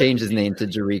needs to change his name to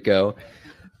Jericho.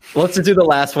 Well, let's do the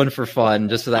last one for fun,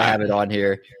 just so that I have it on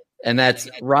here. And that's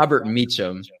Robert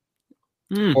Meacham,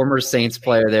 former Saints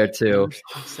player there too.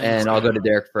 And I'll go to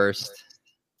Derek first.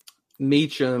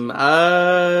 Meacham,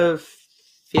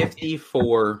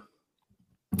 54.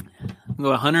 Go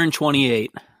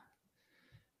 128.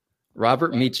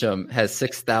 Robert Meacham has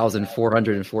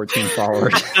 6,414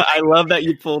 followers. I love that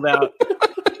you pulled out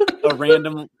a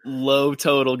random low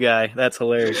total guy. That's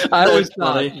hilarious. I was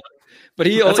funny. But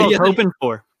That's what I was hoping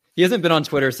for. He hasn't been on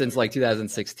Twitter since like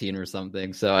 2016 or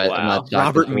something. So I'm not shocked.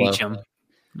 Robert Meacham.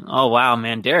 Oh, wow,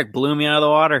 man. Derek blew me out of the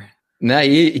water. No,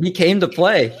 he came to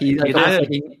play. He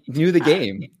knew the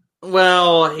game.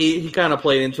 Well, he kind of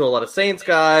played into a lot of Saints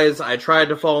guys. I tried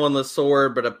to fall on the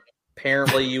sword, but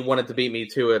apparently you wanted to beat me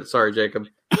to it. Sorry, Jacob.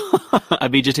 I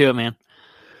beat you to it, man.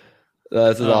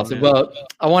 This is awesome. Man. Well,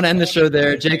 I want to end the show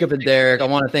there. Jacob and Derek, I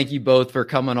want to thank you both for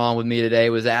coming on with me today. It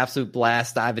was an absolute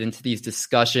blast diving into these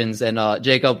discussions. And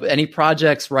Jacob, any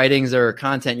projects, writings, or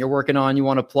content you're working on you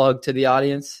want to plug to the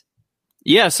audience?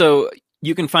 Yeah, so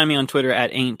you can find me on Twitter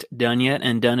at Ain't Done Yet,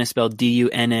 and done is spelled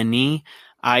D-U-N-N-E.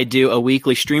 I do a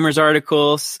weekly streamers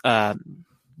articles,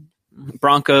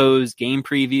 Broncos game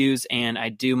previews, and I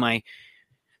do my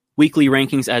weekly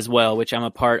rankings as well, which I'm a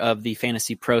part of the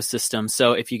Fantasy Pro system.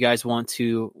 So if you guys want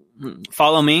to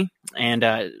follow me, and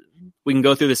we can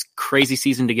go through this crazy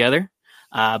season together.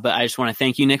 But I just want to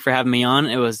thank you, Nick, for having me on.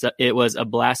 It was a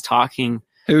blast talking.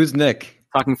 Who's Nick?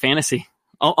 Talking fantasy.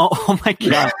 Oh my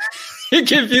God. You're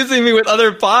confusing me with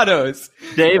other podos.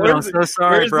 David, I'm so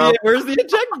sorry, bro. Where's the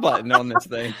eject button on this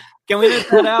thing? Can we just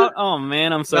put out? Oh,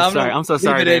 man, I'm so sorry. I'm so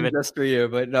sorry, David. Just for you,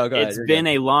 but no, go ahead. It's been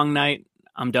a long night.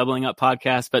 I'm doubling up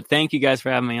podcasts, but thank you guys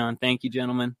for having me on. Thank you,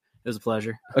 gentlemen. It was a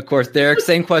pleasure. Of course, Derek,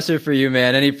 same question for you,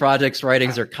 man. Any projects,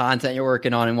 writings, or content you're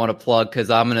working on and want to plug? Because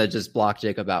I'm going to just block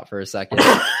Jacob out for a second.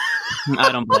 I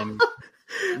don't blame you.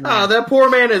 Oh, that poor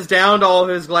man is down to all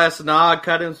his glass of nog.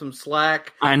 Cut him some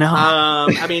slack. I know.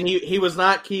 I mean, he was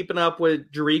not keeping up with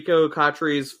Jericho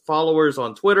Cotchery's followers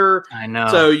on Twitter. I know.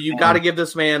 So you got to give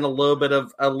this man a little bit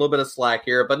of slack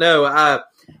here. But no,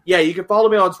 yeah, you can follow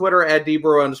me on Twitter at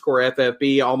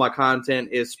 @dbro_FFB. All my content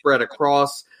is spread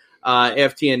across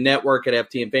FTN Network at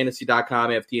FTNFantasy.com,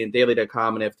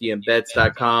 FTNDaily.com, and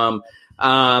FTNBets.com.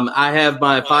 I have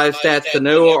my 5 stats to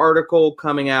know article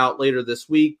coming out later this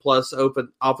week, plus open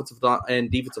offensive and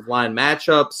defensive line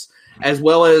matchups, as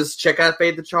well as check out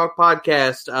Fade the Chalk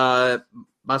podcast.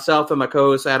 Myself and my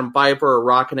co-host Adam Pfeiffer are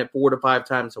rocking it 4 to 5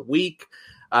 times a week,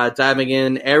 diving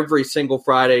in every single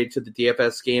Friday to the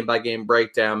DFS game-by-game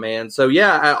breakdown, man. So,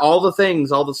 yeah, all the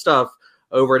things, all the stuff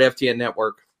over at FTN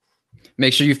Network.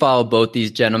 Make sure you follow both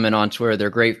these gentlemen on Twitter. They're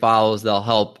great follows. They'll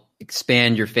help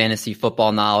expand your fantasy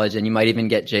football knowledge, and you might even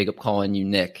get Jacob calling you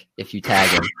Nick if you tag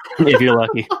him. If you're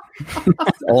lucky.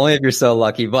 Only if you're so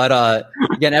lucky. But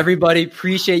again, everybody,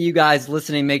 appreciate you guys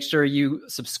listening. Make sure you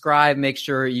subscribe. Make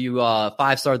sure you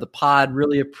 5-star the pod.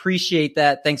 Really appreciate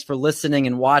that. Thanks for listening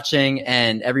and watching.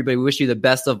 And everybody, wish you the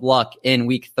best of luck in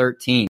week 13.